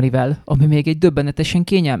a Camryvel, ami még egy döbbenetesen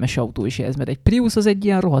kényelmes autó is ez, mert egy Prius az egy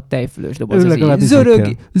ilyen rohadt tejfölös doboz.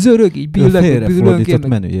 Zörög, így billeg. Félrefordított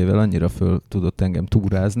menüjével annyira föl tudott engem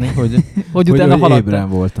túrázni, hogy utána ébren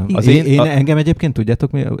voltam. Engem egyébként,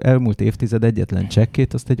 tudjátok, mi elmúlt évtized egyetlen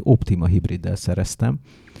csekkét, azt egy Optima hibriddel szereztem,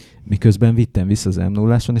 miközben vittem vissza az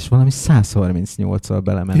M0-áson, és valami 138-al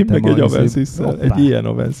belementem. Én meg egy Avensis-szel, egy ilyen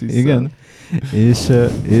Avensis-szel. Igen,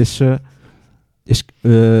 és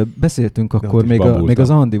beszéltünk akkor, még az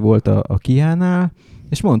Andi volt a Kiánál,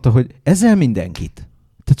 és mondta, hogy ezzel mindenkit.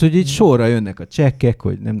 Tehát, hogy így sorra jönnek a csekkek,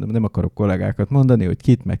 hogy nem akarok kollégákat mondani, hogy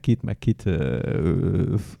kit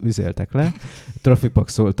üzéltek le,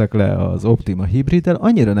 trafipaxoltak le az Optima hibriddel,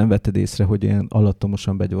 annyira nem vetted észre, hogy ilyen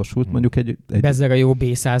alattomosan begyorsult, mondjuk egy... Bezzeg a jó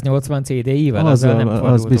B180 CDI-vel?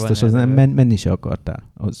 Az biztos, az nem menni se akartál,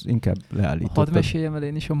 az inkább leállítottad. Hadd meséljem el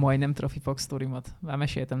én is a majdnem trafipax sztorimat. Már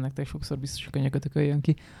meséltem nektek sokszor, biztos, hogy könyökötökön jön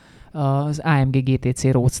ki. Az AMG GTC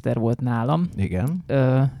Roadster volt nálam. Igen.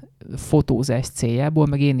 Fotózás céljából,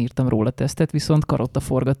 meg én írtam róla tesztet, viszont Karotta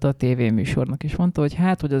forgatta a tévéműsornak, és mondta, hogy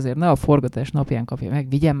hogy azért ne a forgatás napján kapja meg,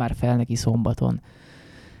 vigyen már fel neki szombaton.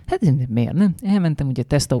 Hát miért nem? Elmentem, ugye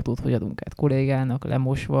tesztautót hogy adunk át kollégának,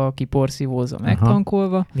 lemosva, kiporszívózva,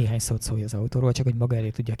 megtankolva. Néhány szót szólj az autóról, csak hogy maga elé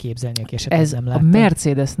tudja képzelni, aki esetleg ez nem látta. A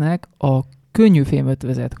Mercedesnek a könnyű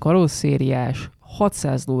fémötvezet karosszériás,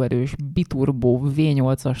 600 lóerős, biturbó,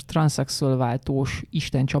 V8-as, transaxle váltós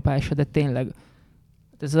istencsapása, de tényleg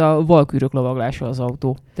ez a valkűrök lovaglása az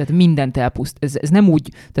autó. Tehát mindent elpuszt. Ez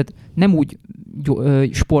nem úgy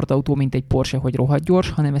sportautó, mint egy Porsche, hogy rohadt gyors,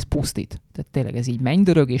 hanem ez pusztít. Tehát tényleg ez így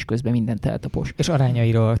mennydörög, és közben mindent eltapos. És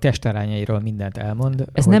arányairól, testarányairól mindent elmond.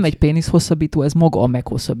 Ez nem egy pénisz hosszabbító, ez maga a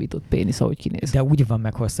meghosszabbított pénisz, ahogy kinéz. De úgy van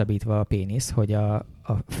meghosszabbítva a pénisz, hogy a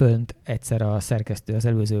fönt egyszer a szerkesztő,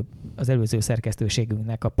 az előző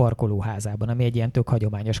szerkesztőségünknek a parkolóházában, ami egy ilyen tök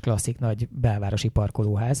hagyományos, klasszik nagy belvárosi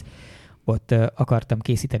parkolóház, ott akartam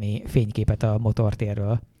készíteni fényképet a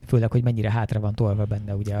motortérről, főleg, hogy mennyire hátra van tolva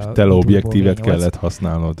benne ugye a teleobjektívet kellett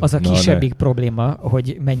használnod. Az a kisebbik probléma,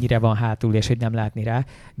 hogy mennyire van hátul, és hogy nem látni rá,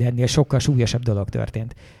 de ennél sokkal súlyosabb dolog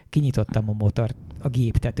történt. Kinyitottam a motort, a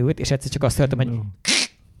géptetőt, és egyszer csak azt hallottam, hogy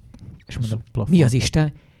és mondom, mi az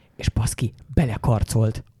Isten? És baszki,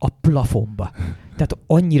 belekarcolt a plafonba. Tehát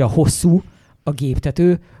annyira hosszú a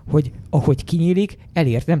géptető, hogy ahogy kinyílik,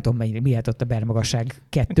 elért, nem tudom mi lehet ott a bermagasság,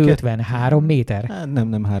 253 méter?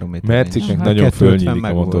 Nem 3 méter. Merciknek nagyon fölnyílik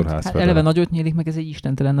a motorház. Hát eleve nagyot nyílik, meg ez egy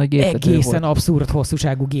istentelen nagy géptető egészen volt. abszurd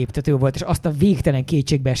hosszúságú géptető volt, és azt a végtelen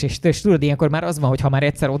kétségbeesést, és tudod, ilyenkor már az van, hogy ha már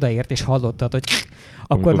egyszer odaért és hallottad, hogy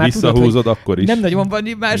akkor már visszahúzod, tudod, akkor is. Nem nagyon van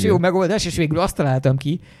más Igen. jó megoldás, és végül azt találtam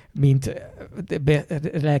ki, mint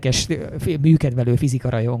lelkes, műkedvelő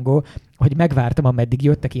fizikarajongó, hogy megvártam, ameddig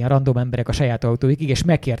jöttek ilyen random emberek a saját autóikig, és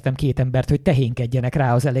megkértem 2 embert, hogy tehénkedjenek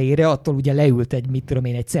rá az elejére, attól ugye leült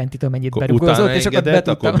egy centit, amennyit berugózott, és akkor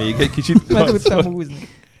akkor még egy kicsit be tudtam húzni.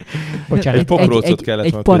 Bocsánat.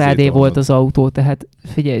 Egy parádé volt az autó, tehát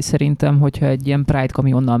figyelj, szerintem, hogyha egy ilyen Pride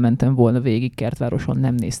kamionnal mentem volna végig Kertvároson,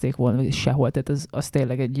 nem nézték volna sehol, tehát az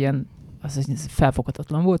tényleg egy ilyen, az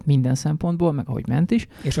felfoghatatlan volt minden szempontból, meg ahogy ment is.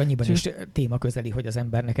 És annyiban is téma közeli, hogy az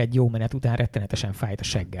embernek egy jó menet után rettenetesen fájt a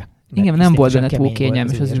segge. Igen, nem volt benne túl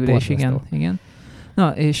kényelmes az ülés, igen.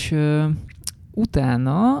 Na, és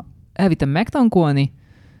utána elvittem megtankolni,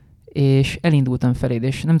 és elindultam feléd,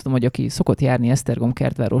 és nem tudom, hogy aki szokott járni Esztergom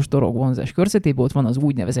Kertváros Dorog-vonzás körzetében, ott van az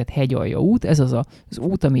úgynevezett hegyalja út, ez az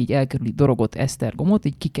út, ami így elkerüli Dorogot, Esztergomot,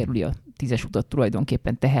 így kikerüli a 10-es utat,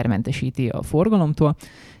 tulajdonképpen tehermentesíti a forgalomtól,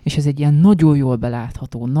 és ez egy ilyen nagyon jól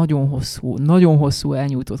belátható, nagyon hosszú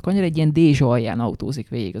elnyújtott kanyar, egy ilyen dézsa alján autózik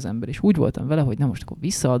végig az ember, és úgy voltam vele, hogy na most akkor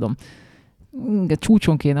visszaadom,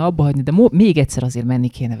 csúcson kéne abba hagyni, de még egyszer azért menni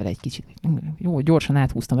kéne vele egy kicsit. Jó, gyorsan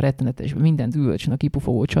áthúztam rettenetesbe, mindent üvölcsön, a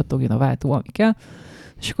kipufogó csattogjon a váltó, ami kell.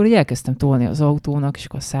 És akkor így elkezdtem tolni az autónak, és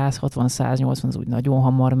akkor a 160-180 az úgy nagyon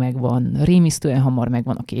hamar megvan, rémisztően hamar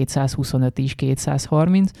megvan a 225 is,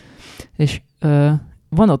 230, és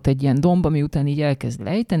van ott egy ilyen domb, ami után így elkezd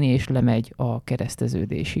lejteni, és lemegy a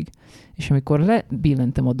kereszteződésig. És amikor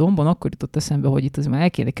lebillentem a dombon, akkor jutott eszembe, hogy itt azért már el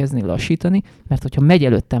kéne kezdeni lassítani, mert hogyha megy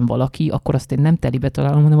előttem valaki, akkor azt én nem telibe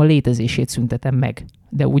találom, hanem a létezését szüntetem meg,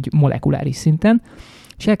 de úgy molekuláris szinten.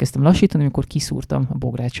 És elkezdtem lassítani, amikor kiszúrtam a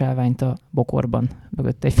bográcsálványt a bokorban,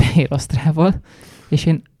 mögött egy fehér asztrával, és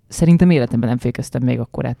én szerintem életemben nem fékeztem még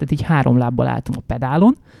akkorát, tehát így 3 lábbal álltam a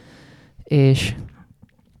pedálon, és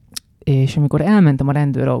amikor elmentem a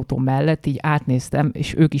rendőrautó mellett, így átnéztem,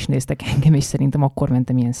 és ők is néztek engem, és szerintem akkor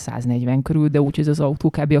mentem ilyen 140 körül, de úgy, hogy az autó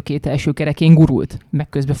kb. A 2 első kerekén gurult. Meg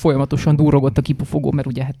közben folyamatosan durrogott a kipufogó, mert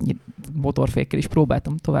ugye hát motorfékkel is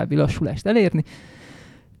próbáltam további lassulást elérni.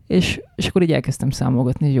 És akkor így elkezdtem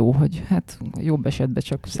számolgatni, hogy jó, hogy hát jobb esetben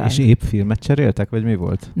csak 100. És épp filmet cseréltek, vagy mi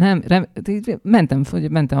volt? Nem,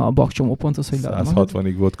 mentem a bakcsomóponthoz, hogy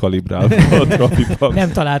 160-ig volt kalibrálva a trafipak.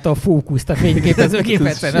 Nem találta a fókuszt a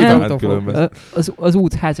fényképezőgépet. Az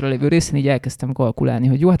út hátralévő részén így elkezdtem kalkulálni,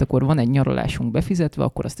 hogy jó, hát akkor van egy nyaralásunk befizetve,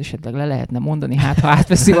 akkor azt esetleg le lehetne mondani, hát ha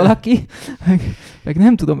átveszi valaki. Meg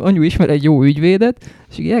nem tudom, anyu ismer egy jó ügyvédet,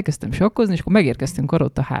 és így elkezdtem sakkozni, és akkor megérkeztünk arra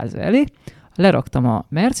ott a ház elé, leraktam a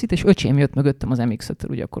Mercit, és öcsém jött mögöttem az MX-5-től,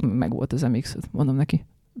 ugye akkor meg volt az MX-5. Mondom neki,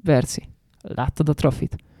 Berci, láttad a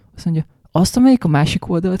trafit? Azt mondja, azt, amelyik a másik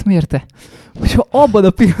oldalt mérte? Hogyha abban a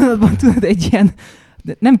pillanatban tudod egy ilyen,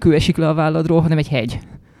 de nem kő esik le a válladról, hanem egy hegy.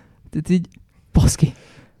 Tehát így, baszki,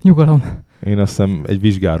 nyugalom. Én azt hiszem egy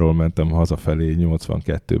vizsgáról mentem hazafelé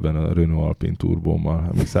 82-ben a Renault Alpine turbómmal,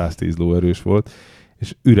 ami 110 lóerős volt,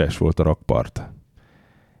 és üres volt a rakpart.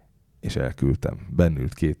 És elküldtem.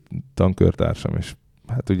 Bennült 2 tankörtársam, és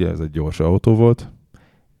hát ugye ez egy gyors autó volt,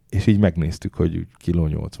 és így megnéztük, hogy kiló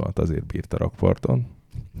 80-at azért bírt a rakparton.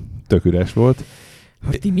 Tök üres volt.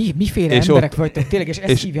 Hogy ti miféle emberek vagytok tényleg, és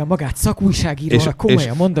ezt hívja magát szakújságírónak,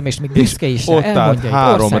 komolyan mondom, és még büszke is. Ott állt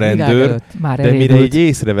 3 rendőr, de mire így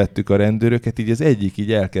észrevettük a rendőröket, így az egyik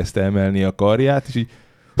így elkezdte emelni a karját, és így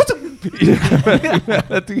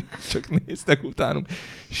mellettünk, csak néztek utánunk.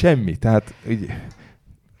 Semmi, tehát így...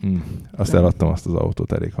 Azt eladtam azt az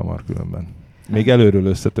autót elég hamar különben. Még előről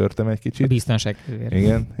összetörtem egy kicsit. A biztonság.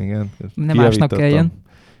 Igen. Nem másnak kelljen.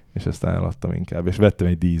 És aztán eladtam inkább. És vettem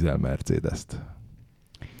egy dízel Mercedes-t.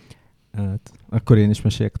 Hát, akkor én is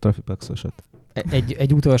meséljek a Trafipaxosat.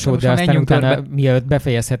 Egy utolsó, Most de már aztán menjünk utána, körbe. mielőtt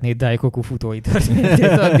befejezhetnéd Daikoku futói történetét,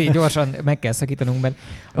 addig gyorsan meg kell szakítanunk, mert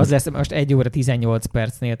az lesz, most 1 óra 18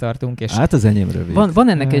 percnél tartunk, és Hát az enyém rövid. Van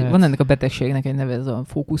Hát. ennek a betegségnek egy neve, ez a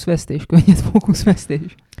fókuszvesztés, könnyed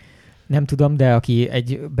fókuszvesztés. nem tudom, de aki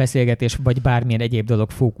egy beszélgetés vagy bármilyen egyéb dolog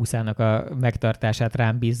fókuszának a megtartását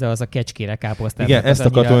rám bízza, az a kecskére káposztát. Igen, ezt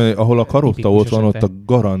akartam mondani, ahol a karotta tipikus ott van, ott esete. a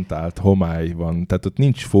garantált homály van. Tehát ott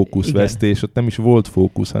nincs fókuszvesztés, ott nem is volt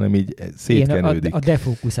fókusz, hanem így szétkenődik. A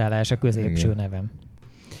defókuszálás a középső Igen. nevem.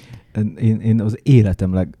 Én az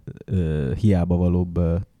életem hiába valóbb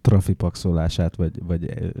trafipaxolását,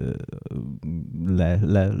 vagy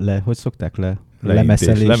hogy szokták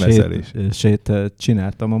lemeszelését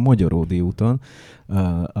csináltam a Magyaródi úton.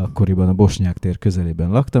 Akkoriban a Bosnyák tér közelében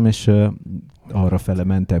laktam, és arra fele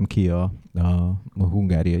mentem ki a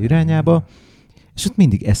Hungária irányába, és ott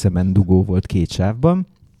mindig eszemen dugó volt 2 sávban,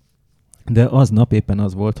 de aznap éppen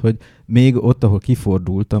az volt, hogy még ott, ahol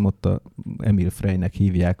kifordultam, ott a Emil Freynek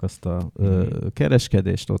hívják azt a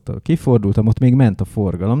kereskedést, ott ahol kifordultam, ott még ment a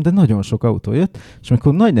forgalom, de nagyon sok autó jött, és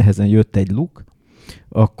amikor nagy nehezen jött egy luk,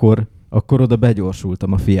 akkor oda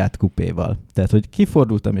begyorsultam a Fiat kupéval. Tehát, hogy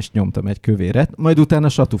kifordultam és nyomtam egy kövéret, majd utána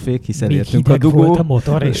satufék, hiszen Még értünk a hideg dugó. volt a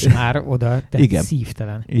motor, és már oda tett Igen.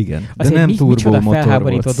 szívtelen. Igen, de Azért nem micsoda turbómotor volt,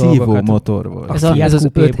 felháborító szívó dolgokat- motor volt. A Ez Fiat az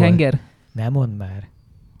 5 kupéból. henger? Nem mondd már.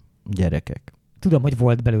 Gyerekek. Tudom, hogy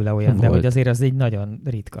volt belőle olyan, de Volt. hogy azért az egy nagyon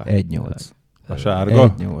ritka. 1.8. A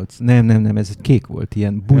sárga? 1.8. Nem, ez egy kék volt,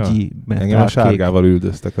 ilyen bugyi, Engem a sárgával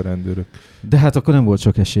üldöztek a rendőrök. De hát akkor nem volt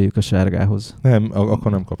sok esélyük a sárgához. Nem,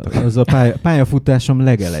 akkor nem kaptak. Az a pályafutásom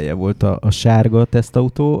legeleje volt a sárga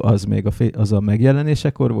tesztautó, az még az a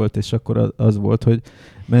megjelenésekor volt, és akkor az volt, hogy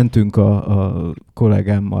mentünk a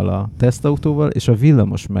kollégámmal a tesztautóval, és a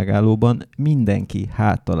villamos megállóban mindenki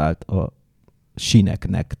háttalált a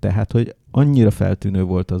sineknek. Tehát, hogy annyira feltűnő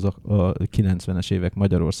volt az a 90-es évek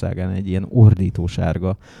Magyarországán egy ilyen ordító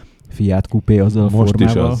sárga Fiat kupé azzal a Most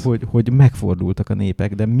is formával, az. hogy megfordultak a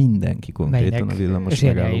népek, de mindenki konkrétan a villamos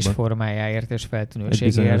zseniális megállóban. formájáért és Egy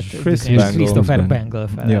feltűnőségért. bizonyos Christopher Bangle. Bangle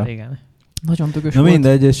felel, Ja. igen. Nagyon dögös Na volt.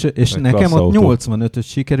 mindegy, és Egy nekem klassz ott autó. 85-öt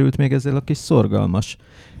sikerült még ezzel a kis szorgalmas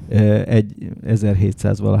egy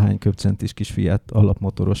 1700 valahány köbcentis kis Fiat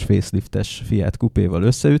alapmotoros faceliftes Fiat kupéval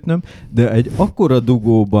összeütnöm, de egy akkora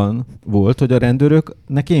dugóban volt, hogy a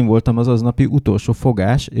rendőröknek én voltam az aznapi utolsó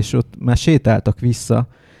fogás, és ott már sétáltak vissza,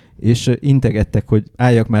 és integettek, hogy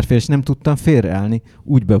álljak már fél, és nem tudtam félreállni.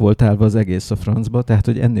 Úgy be volt állva az egész a francba, tehát,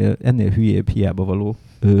 hogy ennél hülyébb, hiába való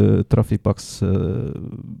trafipax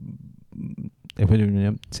hogy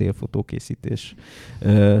mondjam, célfotókészítés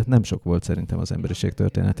nem sok volt szerintem az emberiség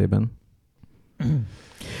történetében.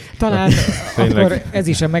 Talán Tényleg. akkor ez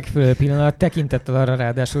is a megfelelő pillanat, tekintettel arra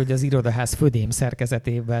ráadásul, hogy az irodaház födém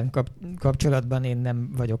szerkezetében kapcsolatban én nem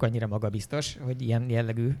vagyok annyira magabiztos, hogy ilyen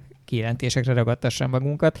jellegű kijelentésekre ragadtassam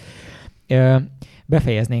magunkat.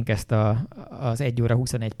 Befejeznénk ezt az 1 óra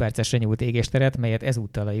 21 percesre nyúlt égésteret, melyet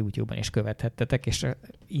ezúttal a YouTube-on is követhettetek, és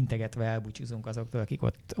integetve elbúcsúzunk azoktól, akik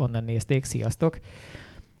ott onnan nézték. Sziasztok!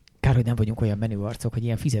 Kár, hogy nem vagyunk olyan menő arcok, hogy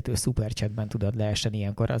ilyen fizető szuperchatben tudod leessen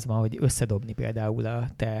ilyenkor. Az van, hogy összedobni például a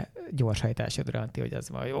te gyorshajtásodra, Antti, hogy az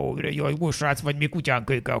van, jó srác, vagy mi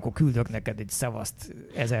kutyánkölyke, akkor küldök neked egy szavaszt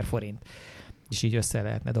 1000 forint. És így össze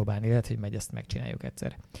lehetne dobálni, lehet, hogy megy, ezt megcsináljuk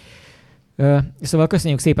egyszer. Szóval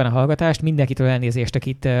köszönjük szépen a hallgatást, mindenkitől elnézést,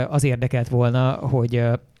 akit az érdekelt volna, hogy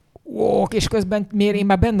és közben miért én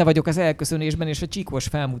már benne vagyok az elköszönésben, és a Csikós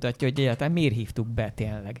felmutatja, hogy egyáltalán miért hívtuk be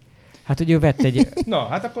tényleg. Hát, hogy ő vett egy Na,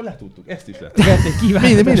 hát akkor letudtuk. Ezt is lett.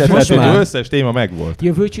 kívánatos. Mindent most letudtuk, már. összes téma megvolt.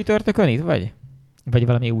 Jövő csütörtökön itt vagy? Vagy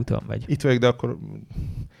valami úton vagy? Itt vagyok, de akkor...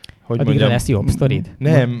 Hogy Addigra mondjam? lesz jobb sztorid?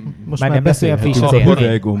 Nem, Most Már nem lesz olyan friss az a élmény?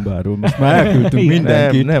 hüvelygombáról. Most már elküldtünk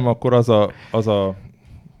mindenkit. nem, akkor az a...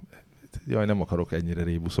 Jaj, nem akarok ennyire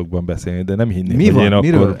rébuszokban beszélni, de nem hinném, Mi hogy van? én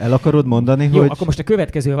Miről akkor... el akarod mondani, Jó, hogy... akkor most a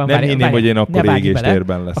következő van. Nem hinném, hogy én akkor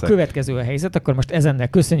égéstérben A leszek. következő a helyzet, akkor most ezennel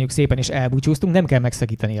köszönjük szépen, és elbúcsúztunk. Nem kell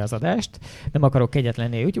megszakítani az adást. Nem akarok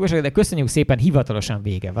kegyetlenni a YouTube-osok, de köszönjük szépen, hivatalosan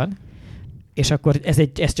vége van. És akkor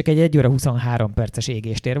ez csak egy 1 óra 23 perces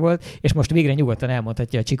égéstér volt, és most végre nyugodtan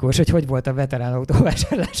elmondhatja a Csikós, hogy volt a veterán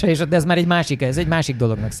autóvásárlása, és de ez már egy másik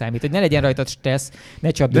dolognak számít, hogy ne legyen rajtad stressz, ne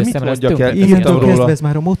csapd De össze, mit mert az mondjak el? tönkreteszi. Írtam Innentől róla- kezdve ez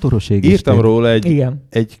már a motoros égéstér. Írtam róla Igen,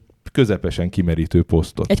 egy közepesen kimerítő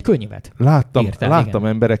posztot. egy könyvet. Láttam Írtál, igen.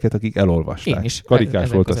 embereket, akik elolvasták. Én is. Karikás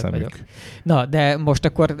Ezek volt a között szemük. vagyok. Na, de most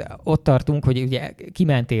akkor ott tartunk, hogy ugye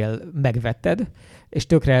kimentél, megvetted, és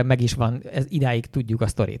tökre meg is van, idáig tudjuk a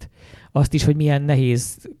sztorit. Azt is, hogy milyen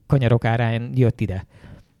nehéz kanyarok árán jött ide.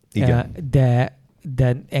 Igen.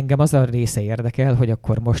 De engem az a része érdekel, hogy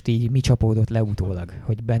akkor most így mi csapódott le utólag,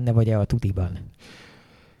 hogy benne vagy-e a tutiban.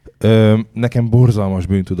 Nekem borzalmas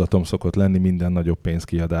bűntudatom szokott lenni minden nagyobb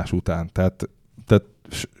pénzkiadás után. Tehát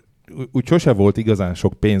úgy sose volt igazán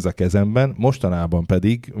sok pénz a kezemben, mostanában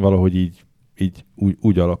pedig valahogy így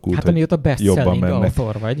úgy alakult, hát hogy amióta best-selling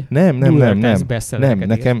author vagy. Nem.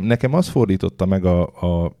 Nekem az fordította meg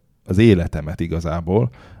az életemet igazából,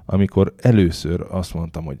 amikor először azt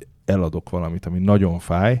mondtam, hogy eladok valamit, ami nagyon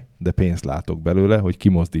fáj, de pénzt látok belőle, hogy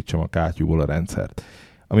kimozdítsam a kátyúból a rendszert.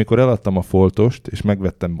 Amikor eladtam a Foltost, és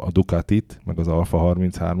megvettem a Ducatit, meg az Alfa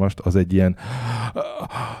 33-ast, az egy ilyen,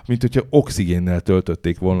 mint hogyha oxigénnel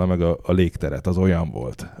töltötték volna meg a légteret, az olyan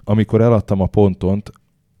volt. Amikor eladtam a Pontont,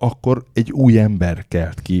 akkor egy új ember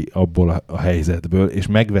kelt ki abból a helyzetből, és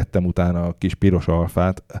megvettem utána a kis piros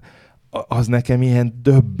Alfát, az nekem ilyen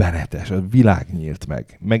döbbenetes, a világ nyílt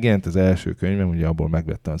meg. Megjelent az első könyvem, ugye abból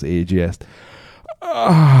megvettem az AGS-t.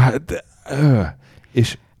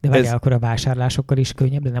 De várjál, akkor a vásárlásokkal is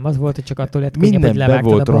könnyebb, de nem az volt, hogy csak attól lett könnyebb, hogy minden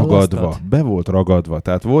be volt ragadva.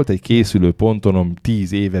 Tehát volt egy készülő pontonom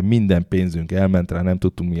 10 éve, minden pénzünk elment rá, nem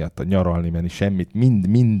tudtunk miatta nyaralni menni, semmit,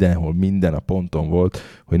 mindenhol minden a ponton volt,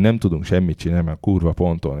 hogy nem tudunk semmit csinálni, mert a kurva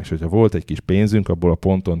ponton. És hogyha volt egy kis pénzünk, abból a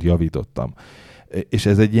pontont javítottam. És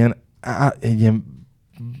ez egy ilyen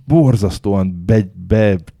borzasztóan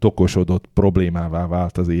betokosodott problémává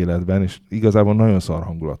vált az életben, és igazából nagyon szar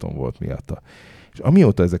hangulatom volt miatta. És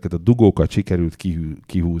amióta ezeket a dugókat sikerült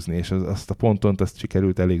kihúzni, és azt a pontont azt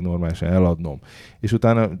sikerült elég normálisan eladnom. És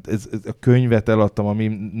utána a könyvet eladtam,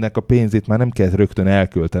 aminek a pénzét már nem kellett rögtön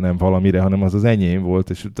elköltenem valamire, hanem az enyém volt,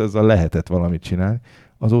 és azzal lehetett valamit csinálni.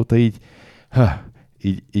 Azóta így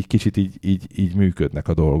kicsit így működnek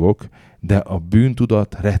a dolgok, de a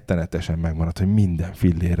bűntudat rettenetesen megmaradt, hogy minden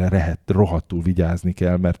fillére rohadtul vigyázni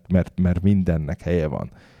kell, mert mindennek helye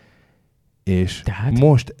van. És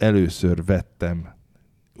most először vettem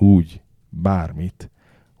úgy bármit,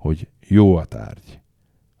 hogy jó a tárgy.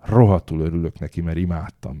 Rohadtul örülök neki, mert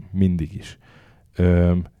imádtam, mindig is.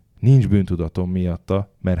 Nincs bűntudatom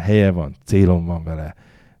miatta, mert helye van, célom van vele,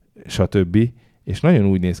 stb. És nagyon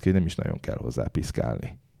úgy néz ki, hogy nem is nagyon kell hozzá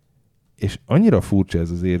piszkálni. És annyira furcsa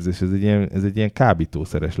ez az érzés, ez egy ilyen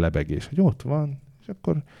kábítószeres lebegés, hogy ott van, és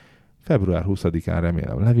akkor február 20-án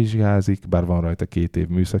remélem levizsgázik, bár van rajta 2 év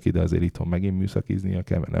műszaki, de azért itthon megint műszakiznia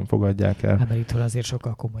kell, mert nem fogadják el. Hát mert itthon azért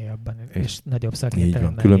sokkal komolyabban, és nagyobb szakértelem.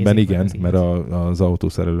 Így van. Különben igen, mert az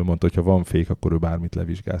autószerelő mondta, hogy ha van fék, akkor ő bármit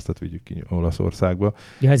levizsgáztat, vigyük ki Olaszországba.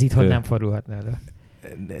 Ja, ez itthon nem fordulhatna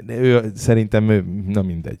elő. Szerintem, na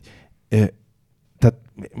mindegy. Tehát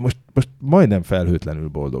most majdnem felhőtlenül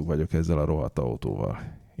boldog vagyok ezzel a rohadt autóval.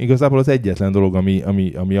 Igazából az egyetlen dolog,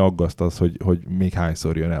 ami aggaszt az, hogy még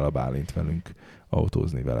hányszor jön el a Bálint velünk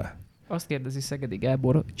autózni vele. Azt kérdezi Szegedi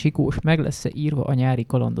Gábor, Csikós, meg lesz-e írva a nyári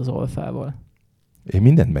kaland az Alfával? Én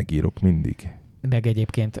mindent megírok mindig. Meg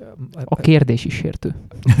egyébként... A kérdés is értő.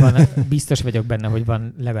 Biztos vagyok benne, hogy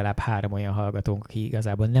van legalább 3 olyan hallgatónk, aki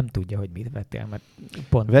igazából nem tudja, hogy mit vettél, mert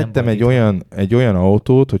pont vettem egy olyan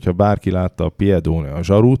autót, hogyha bárki látta a Piedone, a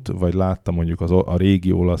Zsarut, vagy látta mondjuk a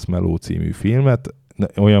régi olasz Meló című filmet,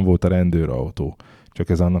 olyan volt a rendőrautó. Csak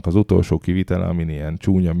ez annak az utolsó kivitele, amin ilyen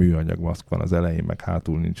csúnya műanyag maszk van az elején, meg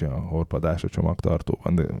hátul nincs a horpadás a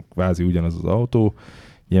csomagtartóban, de kvázi ugyanaz az autó.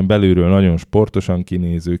 Ilyen belülről nagyon sportosan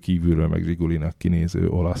kinéző, kívülről meg zsigulinak kinéző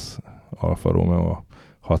olasz Alfa Romeo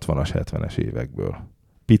 60-as, 70-es évekből.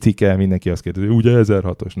 Picike, mindenki azt kérdezi, ugye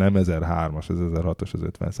 1006-os, nem 1003-as, az 1006-os az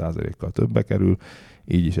 50%-kal többbe kerül,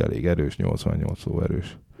 így is elég erős, 88 szó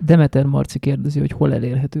erős. Demeter Marci kérdezi, hogy hol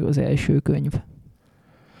elérhető az első könyv?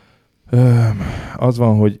 Az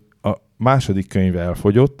van, hogy a második könyv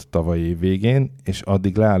elfogyott tavaly év végén, és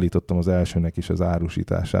addig leállítottam az elsőnek is az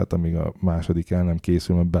árusítását, amíg a második el nem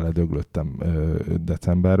készül, mert beledöglöttem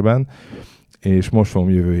decemberben, és most fogom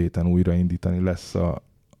jövő héten újraindítani. Lesz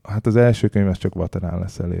hát az első könyv az csak Vaterán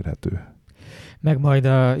lesz elérhető. Meg majd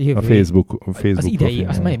a jövő a Facebook az idei,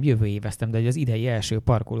 azt már jövő éveztem, de az idei első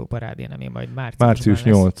parkolóparádén, ami majd március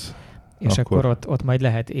 8. És akkor ott majd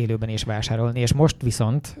lehet élőben is vásárolni. És most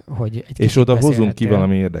viszont, hogy egy és oda hozunk ki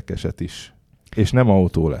valami érdekeset is. És nem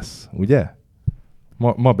autó lesz, ugye?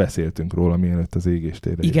 Ma beszéltünk róla, mielőtt az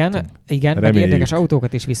égéstérre Igen, meg érdekes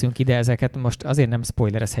autókat is viszünk ide, ezeket most azért nem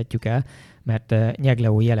spoilerezhetjük el, mert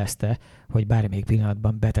Nyegleó jelezte, hogy bármelyik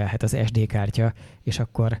pillanatban betelhet az SD kártya, és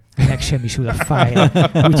akkor megsemmisül a fájl.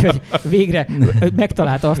 Úgyhogy végre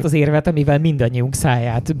megtalálta azt az érvet, amivel mindannyiunk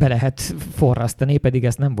száját be lehet forrasztani, pedig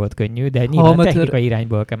ez nem volt könnyű, de nyilván technikai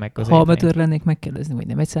irányból kell megközelíteni. Ha amatőr lennék, megkérdezni, hogy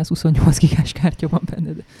nem egy 128 gigás kártya van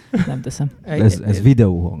benne, de nem teszem. Ez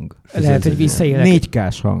videóhang. Lehet, hogy visszaélek.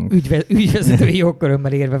 plegykás hang. Ügyvezetői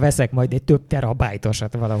jogkörömmel érve veszek majd egy több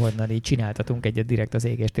terabájtosat valahonnan, így csináltatunk egyet direkt az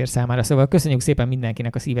égéstér számára. Szóval köszönjük szépen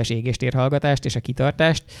mindenkinek a szíves égéstér hallgatást és a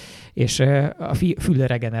kitartást, és a fül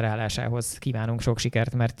regenerálásához kívánunk sok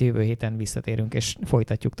sikert, mert jövő héten visszatérünk, és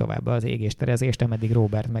folytatjuk tovább az égésterezést, ameddig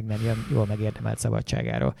Róbert meg nem jön jól megérdemelt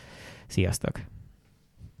szabadságáról. Sziasztok!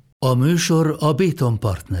 A műsor a Béton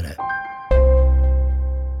partnere.